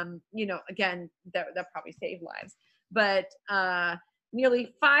 you know, again, that probably saved lives. But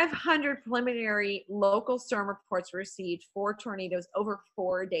nearly 500 preliminary local storm reports were received for tornadoes over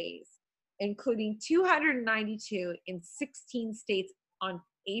 4 days, including 292 in 16 states on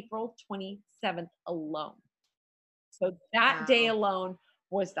April 27th alone. So that day alone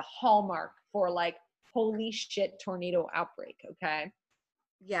was the hallmark for, like, holy shit, tornado outbreak, okay?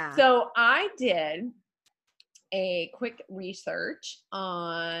 Yeah. So I did a quick research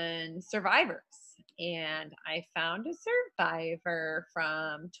on survivors, and I found a survivor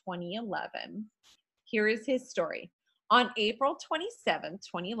from 2011. Here is his story. On April 27,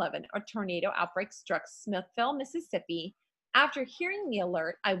 2011, a tornado outbreak struck Smithville, Mississippi. After hearing the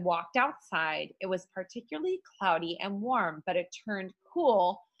alert, I walked outside. It was particularly cloudy and warm, but it turned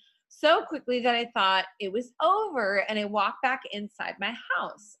cool so quickly that I thought it was over, and I walked back inside my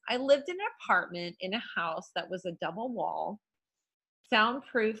house. I lived in an apartment in a house that was a double wall,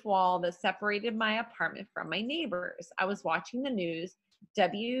 soundproof wall that separated my apartment from my neighbors. I was watching the news.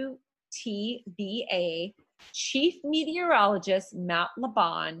 WTVA Chief Meteorologist Matt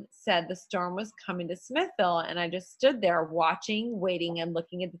Laban said the storm was coming to Smithville, and I just stood there watching, waiting, and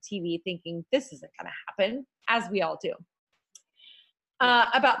looking at the TV thinking, this isn't going to happen, as we all do.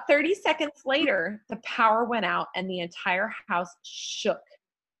 About 30 seconds later, the power went out and the entire house shook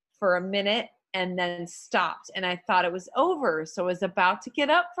for a minute and then stopped. And I thought it was over. So I was about to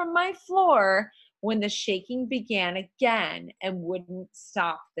get up from my floor when the shaking began again and wouldn't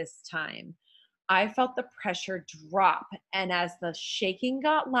stop this time. I felt the pressure drop. And as the shaking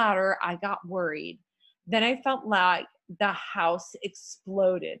got louder, I got worried. Then I felt like the house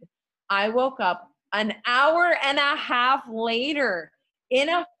exploded. I woke up an hour and a half later in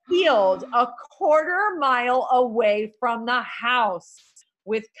a field a quarter mile away from the house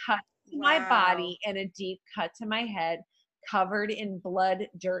with cuts to my Wow. body and a deep cut to my head, covered in blood,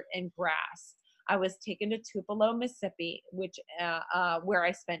 dirt, and grass. I was taken to Tupelo, Mississippi, where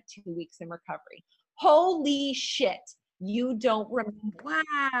I spent 2 weeks in recovery. Holy shit. You don't remember.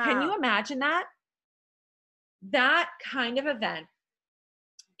 Can you Wow. imagine that? That kind of event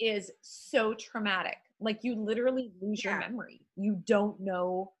is so traumatic. Like you literally lose your Yeah. memory. You don't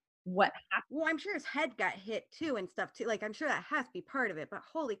know what happened, Well, I'm sure his head got hit too and stuff too. Like, I'm sure that has to be part of it, but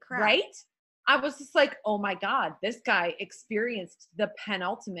holy crap. right? I was just like, oh my God, this guy experienced the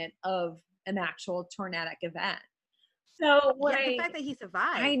penultimate of an actual tornadic event. So when Yeah, the fact that he I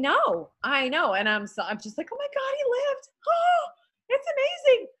survived. know. And I'm just like, oh my God, he lived. Oh, it's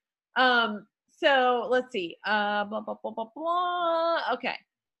amazing. So let's see. Blah, blah, blah, blah, blah. Okay.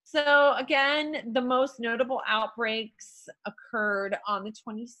 So again, the most notable outbreaks occurred on the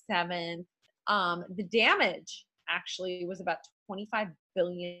 27th. The damage actually was about $25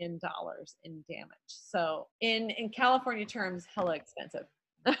 billion in damage. So in California terms, hella expensive.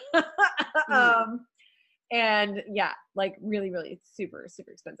 Mhm. um, and yeah, like really, really, it's super,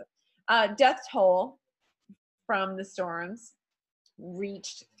 super expensive. Death toll from the storms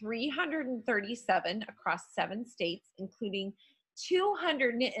reached 337 across 7 states, including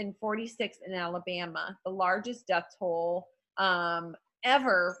 246 in Alabama, the largest death toll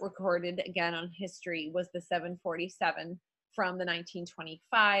ever recorded again on history was the 747 from the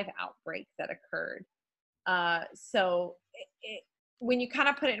 1925 outbreak that occurred. When you kind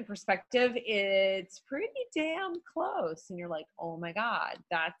of put it in perspective, it's pretty damn close. And you're like, oh my God,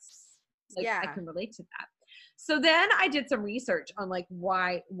 that's like, I Yeah. can relate to that. So then I did some research on like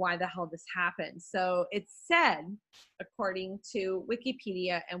why the hell this happened. So it said, according to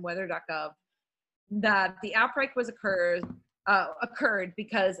Wikipedia and weather.gov, that the outbreak occurred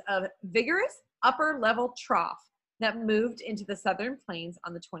because of vigorous upper level trough that moved into the southern plains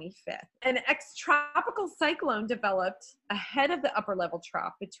on the 25th. An ex-tropical cyclone developed ahead of the upper level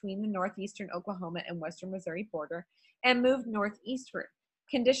trough between the northeastern Oklahoma and western Missouri border and moved northeastward.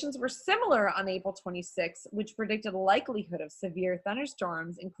 Conditions were similar on April 26, which predicted a likelihood of severe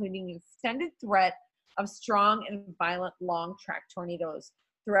thunderstorms, including an extended threat of strong and violent long-track tornadoes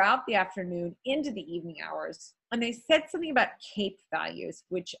throughout the afternoon into the evening hours. And they said something about CAPE values,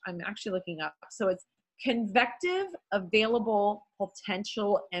 which I'm actually looking up. So it's convective available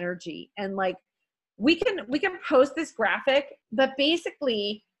potential energy. And like we can post this graphic, but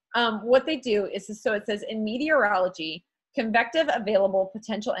basically what they do is, so it says in meteorology, convective available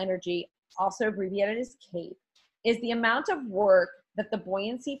potential energy, also abbreviated as CAPE, is the amount of work that the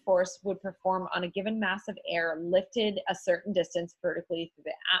buoyancy force would perform on a given mass of air lifted a certain distance vertically through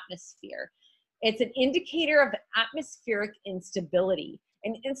the atmosphere. It's an indicator of atmospheric instability.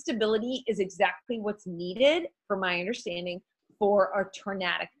 And instability is exactly what's needed, from my understanding, for a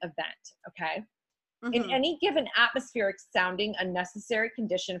tornadic event, okay? In Hmm. any given atmospheric sounding, a necessary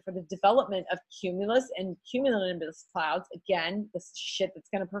condition for the development of cumulus and cumulonimbus clouds, again, this shit that's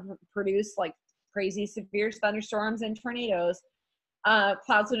going to produce like crazy severe thunderstorms and tornadoes,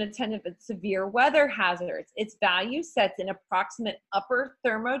 clouds when attended with severe weather hazards. Its value sets an approximate upper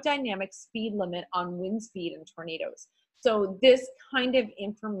thermodynamic speed limit on wind speed in tornadoes. So this kind of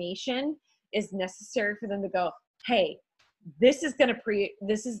information is necessary for them to go, hey, this is going to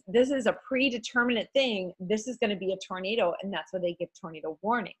this is a predeterminate thing. This is going to be a tornado, and that's why they give tornado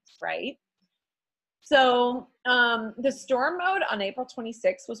warnings, right? So the storm mode on April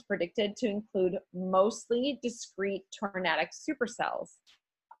 26 was predicted to include mostly discrete tornadic supercells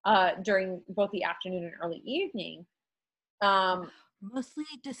during both the afternoon and early evening. Mostly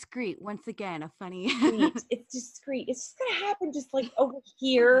discreet. Once again, a funny. Discrete. It's discrete. It's just gonna happen just like over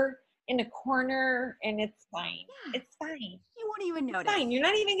here in a corner, and it's fine. Yeah, It's fine. you won't even It's notice. fine. You're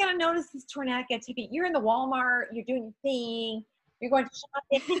not even gonna notice this tornadic activity. You're in the Walmart. You're doing your thing. You're going to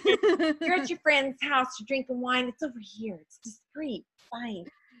shopping. You're at your friend's house. You're drinking wine. It's over here. It's discreet. Fine.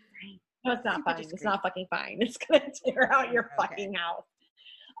 Fine. No, it's not Super fine. It's discreet. not fucking fine. It's gonna tear out your Okay. fucking house.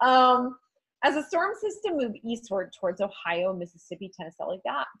 Um, as the storm system moved eastward towards Ohio, Mississippi,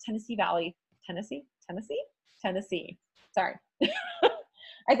 Tennessee Valley, Tennessee. Sorry.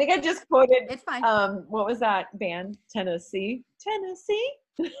 I think I just quoted, It's fine. what was that band? Tennessee.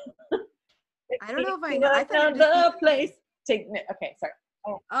 I don't know Take if I me know. I to thought you were just another singing. place. Okay, sorry.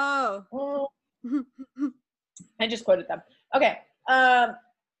 Oh. Oh, I just quoted them. Okay.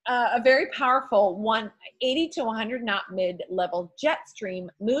 A very powerful 180 to 100 knot mid-level jet stream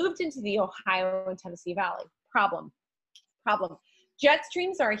moved into the Ohio and Tennessee Valley. Problem. Jet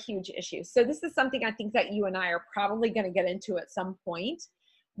streams are a huge issue. So this is something I think that you and I are probably going to get into at some point,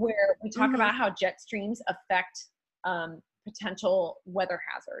 where we talk Hmm. about how jet streams affect potential weather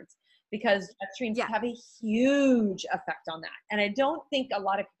hazards, because jet streams Yeah. have a huge effect on that. And I don't think a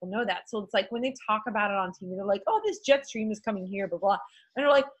lot of people know that. So it's like when they talk about it on TV, they're like, oh, this jet stream is coming here, blah, blah. And they're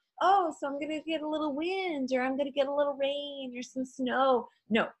like, oh, so I'm going to get a little wind, or I'm going to get a little rain or some snow.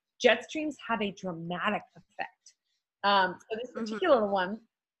 No, jet streams have a dramatic effect. So this particular one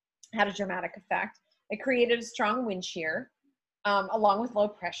had a dramatic effect. It created a strong wind shear, along with low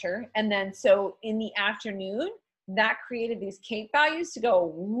pressure. And then so in the afternoon, that created these Cape values to go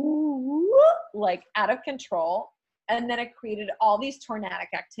woo, woo, like out of control. And then it created all these tornadic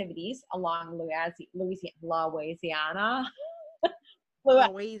activities along Louisiana,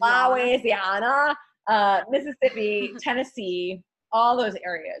 Mississippi, Tennessee, all those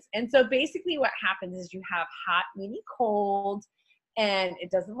areas. And so basically what happens is you have hot, meaning cold, and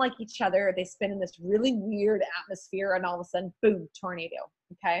it doesn't like each other. They spin in this really weird atmosphere, and all of a sudden, boom, tornado.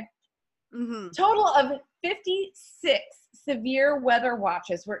 Okay. Total of 56 severe weather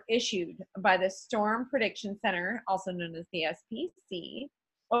watches were issued by the Storm Prediction Center, also known as the SPC,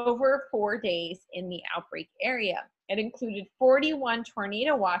 over 4 days in the outbreak area. It included 41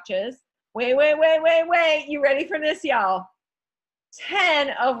 tornado watches. Wait. You ready for this, y'all?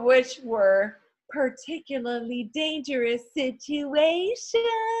 10 of which were particularly dangerous situations.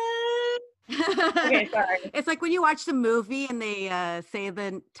 Okay, sorry. It's like when you watch the movie and they say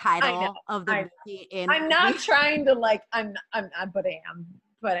the title of the movie in. I'm not trying to like. I'm. But I am.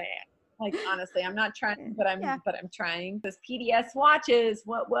 Like honestly, I'm not trying. But I'm trying. This PDS watches.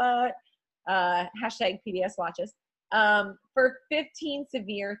 What? Hashtag PDS watches. For 15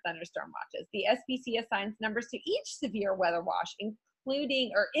 severe thunderstorm watches, the SPC assigns numbers to each severe weather watch,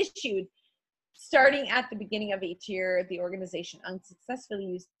 including or issued starting at the beginning of each year. The organization unsuccessfully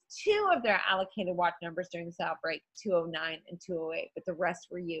used 2 of their allocated watch numbers during this outbreak, 209 and 208, but the rest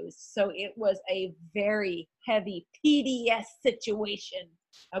were used. So it was a very heavy PDS situation.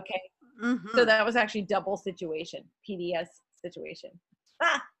 Okay. So that was actually double situation, PDS situation.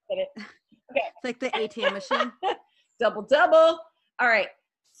 Get it? Okay. It's like the ATM machine. Double. All right.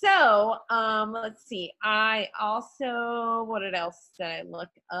 So, let's see. I also, what else did I look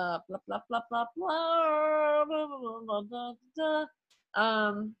up?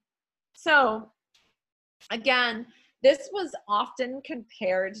 So again, this was often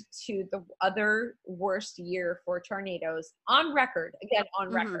compared to the other worst year for tornadoes on record,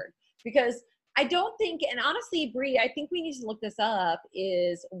 because I don't think, and honestly, Bree, I think we need to look this up,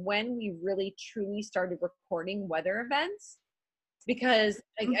 is when we really truly started recording weather events, because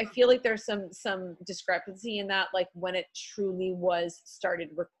I feel like there's some discrepancy in that, like when it truly was started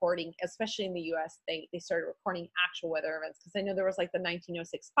recording, especially in the US, they started recording actual weather events, because I know there was like the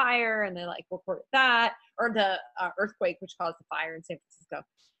 1906 fire, and they like recorded that, or the earthquake which caused the fire in San Francisco.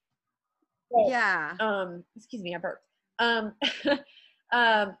 So, excuse me, I burped.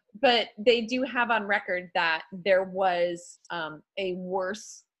 But they do have on record that there was a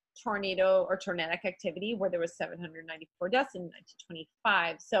worse tornado or tornadic activity where there was 794 deaths in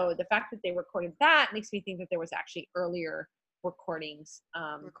 1925. So the fact that they recorded that makes me think that there was actually earlier recordings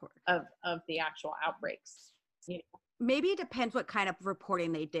of the actual outbreaks. You know? Maybe it depends what kind of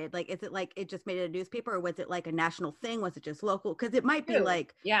reporting they did. Like, is it like it just made it a newspaper, or was it like a national thing? Was it just local? Because it might be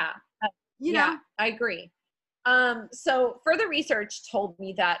like, you know, I agree. So further research told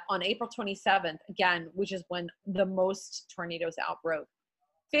me that on April 27th, again, which is when the most tornadoes outbroke,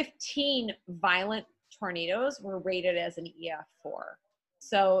 15 violent tornadoes were rated as an EF4.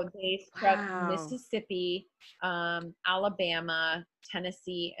 So they struck Mississippi, Alabama,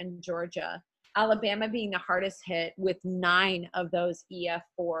 Tennessee, and Georgia. Alabama being the hardest hit with 9 of those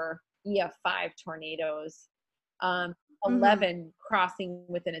EF4, EF5 tornadoes, 11 crossing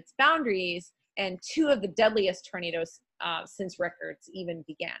within its boundaries, and 2 of the deadliest tornadoes since records even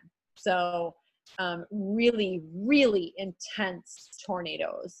began. So really, really intense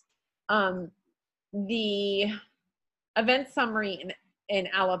tornadoes. The event summary in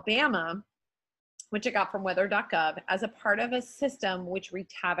Alabama, which I got from weather.gov, as a part of a system which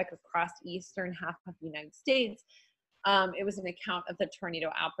wreaked havoc across the eastern half of the United States. It was an account of the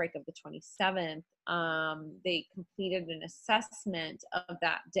tornado outbreak of the 27th. They completed an assessment of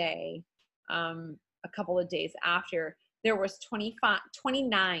that day. A couple of days after, there was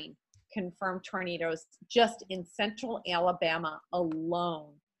 29 confirmed tornadoes just in central Alabama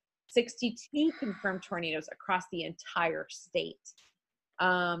alone. 62 confirmed tornadoes across the entire state.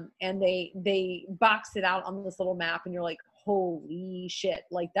 And they boxed it out on this little map, and you're like, holy shit,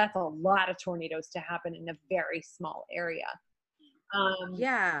 like that's a lot of tornadoes to happen in a very small area. And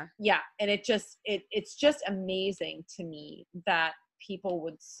it's just amazing to me that people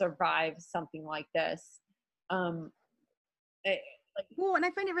would survive something like this. eh, Well, and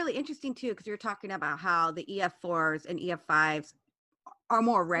I find it really interesting too, because you're talking about how the EF4s and EF5s are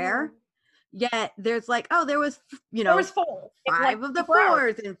more rare. Yet there's like, oh, there was, there was 4 in like 5 of the 24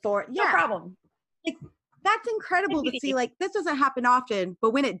 hours. 4s and 4. No Yeah. problem. Like, that's incredible to see. Like, this doesn't happen often,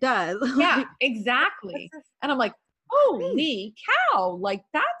 but when it does, Yeah, like, exactly. that's And I'm like, crazy. holy cow, like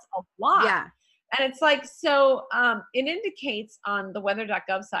that's a lot. Yeah. And it's like, so it indicates on the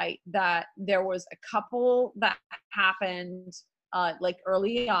weather.gov site that there was a couple that happened like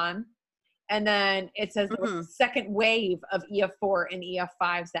early on. And then it says there was a second wave of EF4 and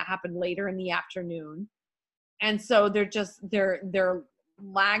EF5s that happened later in the afternoon. And so they're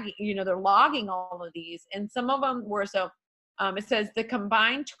lagging, they're logging all of these. And some of them were, so it says the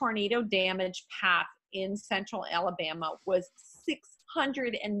combined tornado damage path in central Alabama was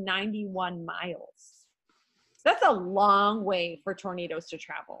 691 miles. That's a long way for tornadoes to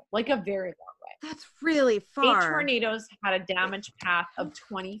travel, like a very long way. That's really 8 far. tornadoes had a damage path of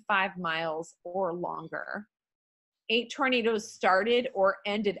 25 miles or longer. 8 tornadoes started or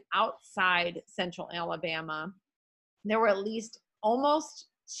ended outside central Alabama. There were at least almost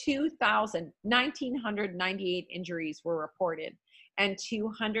 1,998 injuries were reported, and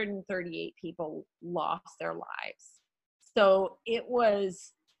 238 people lost their lives. So it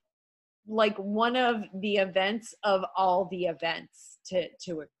was like one of the events of all the events to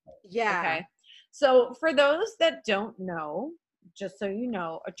occur. Yeah. Okay. So for those that don't know, just so you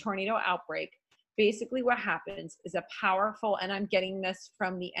know, a tornado outbreak, basically what happens is a powerful, and I'm getting this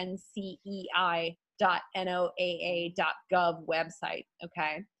from the ncei.noaa.gov website.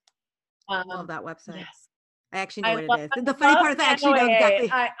 Okay. Love that website. Yes. I actually know what it is. The funny part is I actually know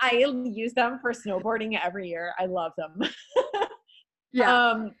exactly. I use them for snowboarding every year. I love them.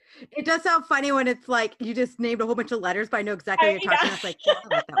 Yeah. It does sound funny when it's like you just named a whole bunch of letters, but I know exactly what you're talking about. It's like, I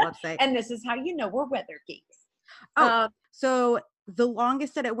like that website. And this is how you know we're weather geeks. So the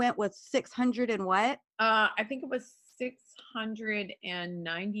longest that it went was 600 and what? I think it was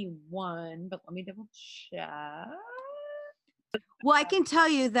 691, but let me double check. Well, I can tell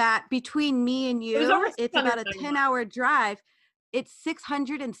you that between me and you, it's about a 10-hour drive. It's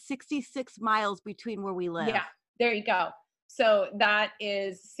 666 miles between where we live. Yeah, there you go. So that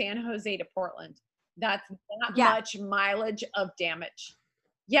is San Jose to Portland. That's not much mileage of damage.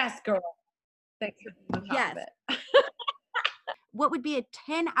 Yes, girl. Thanks for being on top of it. What would be a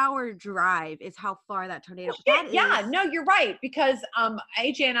 10-hour drive is how far that tornado. No, you're right. Because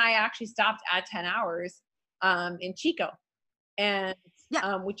AJ and I actually stopped at 10 hours in Chico. And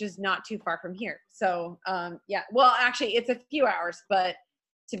which is not too far from here. So well, actually it's a few hours, but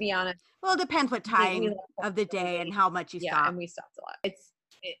to be honest, well, it depends what time of the day and how much you stop. And we stopped a lot.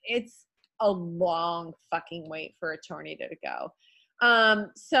 It's a long fucking wait for a tornado to go.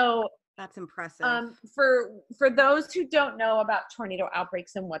 So that's impressive. For those who don't know about tornado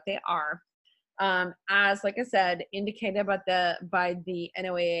outbreaks and what they are, as like I said, indicated by the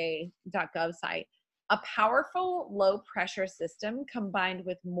NOAA.gov site, a powerful low pressure system combined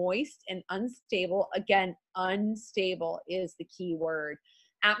with moist and unstable, again, unstable is the key word,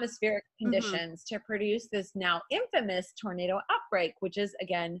 atmospheric conditions to produce this now infamous tornado outbreak, which is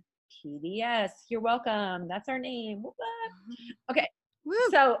again, PDS. You're welcome. That's our name. Okay.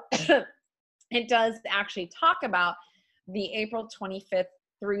 So it does actually talk about the April 25th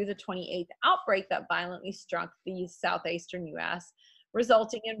through the 28th outbreak that violently struck the southeastern U.S.,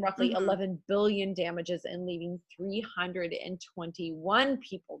 resulting in roughly 11 billion damages and leaving 321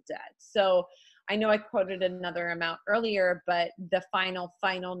 people dead. So I know I quoted another amount earlier, but the final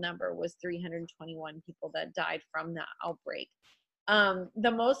number was 321 people that died from that outbreak. The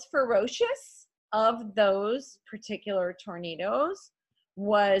most ferocious of those particular tornadoes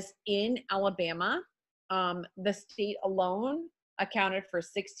was in Alabama. The state alone accounted for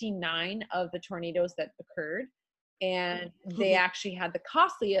 69 of the tornadoes that occurred. And they actually had the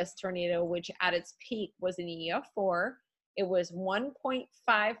costliest tornado, which at its peak was an EF4. It was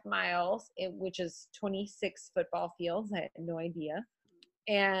 1.5 miles, which is 26 football fields. I had no idea.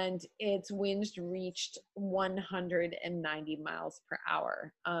 And its winds reached 190 miles per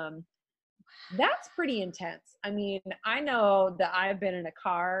hour. That's pretty intense. I mean, I know that I've been in a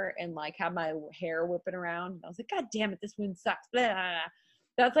car and like had my hair whipping around. And I was like, God damn it, this wind sucks. Blah, blah, blah.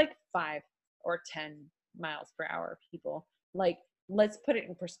 That's like 5 or 10 miles per hour, people. Like, let's put it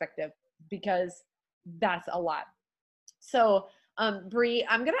in perspective because that's a lot. So, Bree,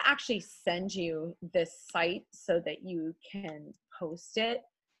 I'm going to actually send you this site so that you can post it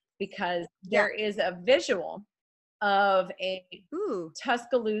because there is a visual of a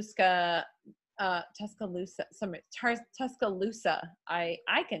Tuscaloosa, I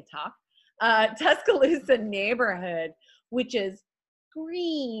can talk, Tuscaloosa neighborhood, which is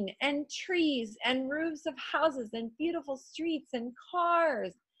green and trees and roofs of houses and beautiful streets and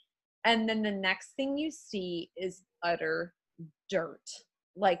cars. And then the next thing you see is utter dirt.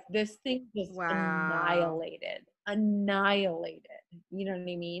 Like this thing just Wow. annihilated. You know what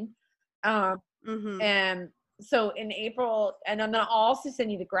I mean? Um, Mm-hmm. and so in April, and I'm gonna also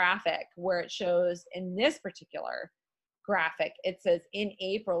send you the graphic where it shows in this particular graphic, it says in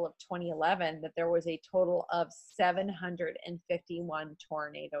April of 2011 that there was a total of 751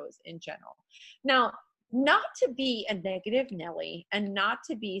 tornadoes in general. Now, not to be a negative Nelly and not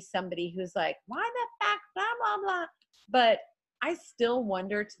to be somebody who's like, why the fuck, blah, blah, blah. But I still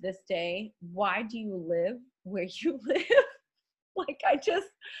wonder to this day, why do you live where you live? Like,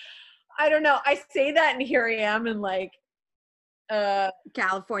 I don't know. I say that and here I am in like,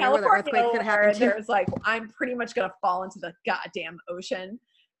 California, where the California, earthquake's gonna happen where too. there's like, I'm pretty much going to fall into the goddamn ocean.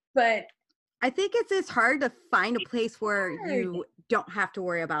 But I think it's hard to find a place where hard. you don't have to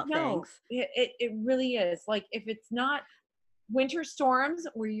worry about No, things. it really is. Like if it's not winter storms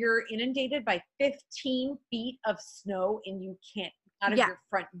where you're inundated by 15 feet of snow and you can't get out of Yeah. your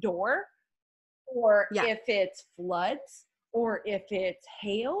front door, or Yeah. if it's floods, or if it's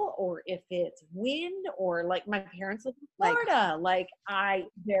hail, or if it's wind, or like my parents live in Florida,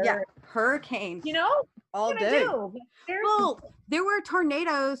 they're hurricanes, you know, all what day. do? Well, there were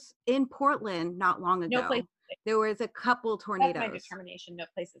tornadoes in Portland not long ago. No place. There was a couple That's tornadoes. my determination. No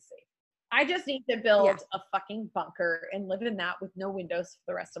place is safe. I just need to build a fucking bunker and live in that with no windows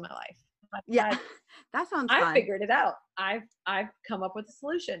for the rest of my life. Yeah, that sounds fun. I figured it out. I've come up with a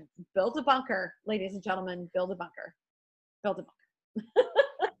solution. Build a bunker, ladies and gentlemen. Build a bunker. Build a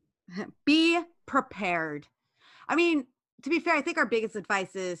bunker. Be prepared. I mean, to be fair, I think our biggest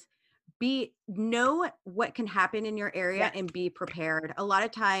advice is know what can happen in your area and be prepared. A lot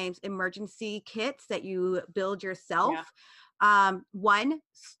of times emergency kits that you build yourself, one,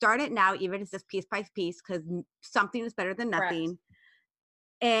 start it now, even if it's just piece by piece, because something is better than nothing. Correct.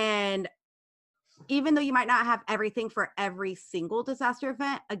 And even though you might not have everything for every single disaster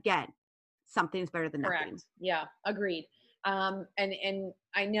event, again, something is better than nothing. Yeah, agreed. And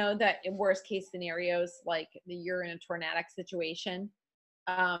I know that in worst case scenarios, like you're in a tornadic situation,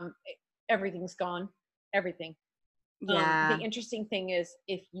 everything's gone. Everything. Yeah. The interesting thing is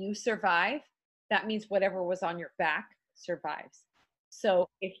if you survive, that means whatever was on your back survives. So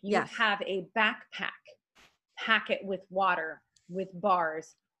if you have a backpack, pack it with water, with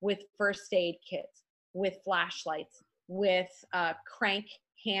bars, with first aid kits, with flashlights, with crank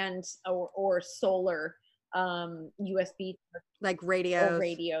hand or solar USB, like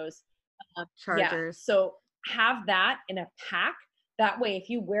radios, chargers. Yeah. So have that in a pack. That way, if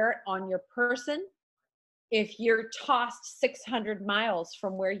you wear it on your person, if you're tossed 600 miles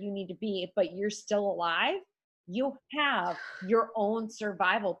from where you need to be, but you're still alive, you have your own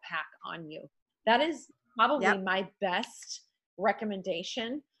survival pack on you. That is probably my best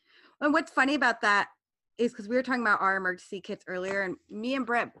recommendation. And what's funny about that is because we were talking about our emergency kits earlier, and me and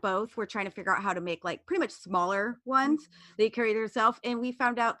Brett both were trying to figure out how to make like pretty much smaller ones that you carry yourself. And we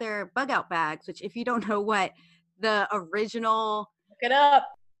found out they're bug out bags, which if you don't know what the original, look it up.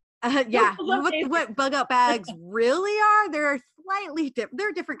 What bug out bags really are, they're slightly different. They're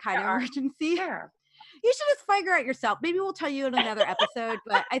a different kind of emergency. Sure. You should just figure out yourself. Maybe we'll tell you in another episode,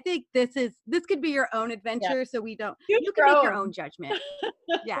 but I think this could be your own adventure. So we don't, you can make your own judgment.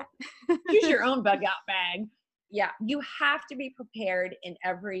 Yeah. Use your own bug out bag. Yeah. You have to be prepared in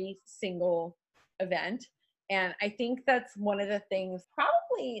every single event. And I think that's one of the things,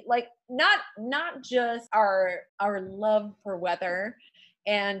 probably like not just our love for weather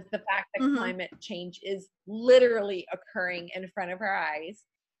and the fact that climate change is literally occurring in front of our eyes.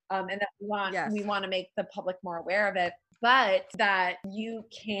 And that we want to make the public more aware of it, but that you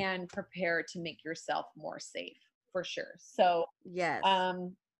can prepare to make yourself more safe for sure. So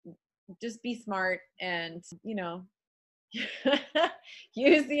just be smart and,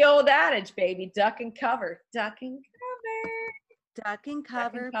 use the old adage, baby, duck and cover, duck and cover, duck and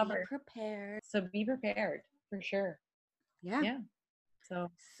cover, be prepared. So be prepared for sure. Yeah. So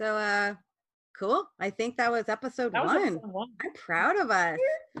cool. I think that was episode 1. I'm proud of us.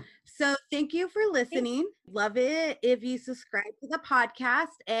 So thank you for listening. Love it if you subscribe to the podcast.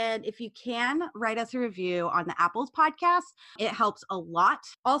 And if you can, write us a review on the Apple's podcast. It helps a lot.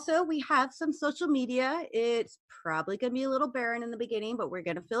 Also, we have some social media. It's probably going to be a little barren in the beginning, but we're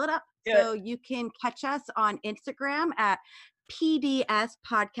going to fill it up. Good. So you can catch us on Instagram at PDS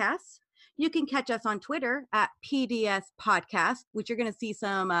Podcasts. You can catch us on Twitter at PDS Podcast, which you're going to see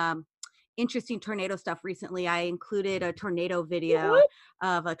some interesting tornado stuff recently. I included a tornado video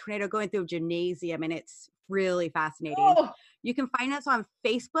of a tornado going through a gymnasium, and it's really fascinating. Oh, You can find us on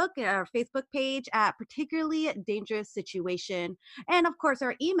Facebook, our Facebook page at Particularly Dangerous Situation. And of course,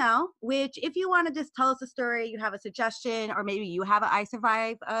 our email, which if you want to just tell us a story, you have a suggestion, or maybe you have I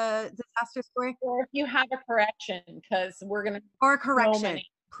survived a disaster story. or if you have a correction, because we're going to Or a throw correction, many.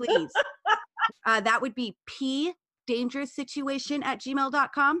 please. That would be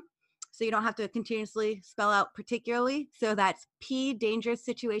pdangeroussituation@gmail.com. So you don't have to continuously spell out particularly. So that's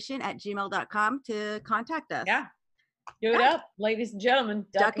pdangeroussituation@gmail.com to contact us. Yeah. Do it up, ladies and gentlemen.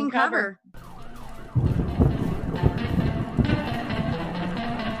 Duck and cover.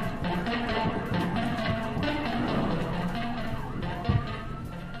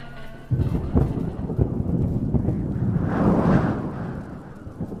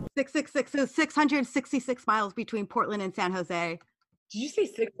 So 666 miles between Portland and San Jose. Did you say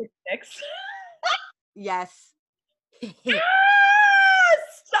 666? Yes.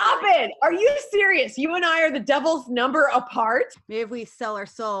 Stop it. Are you serious? You and I are the devil's number apart? Maybe if we sell our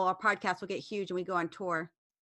soul, our podcast will get huge and we go on tour.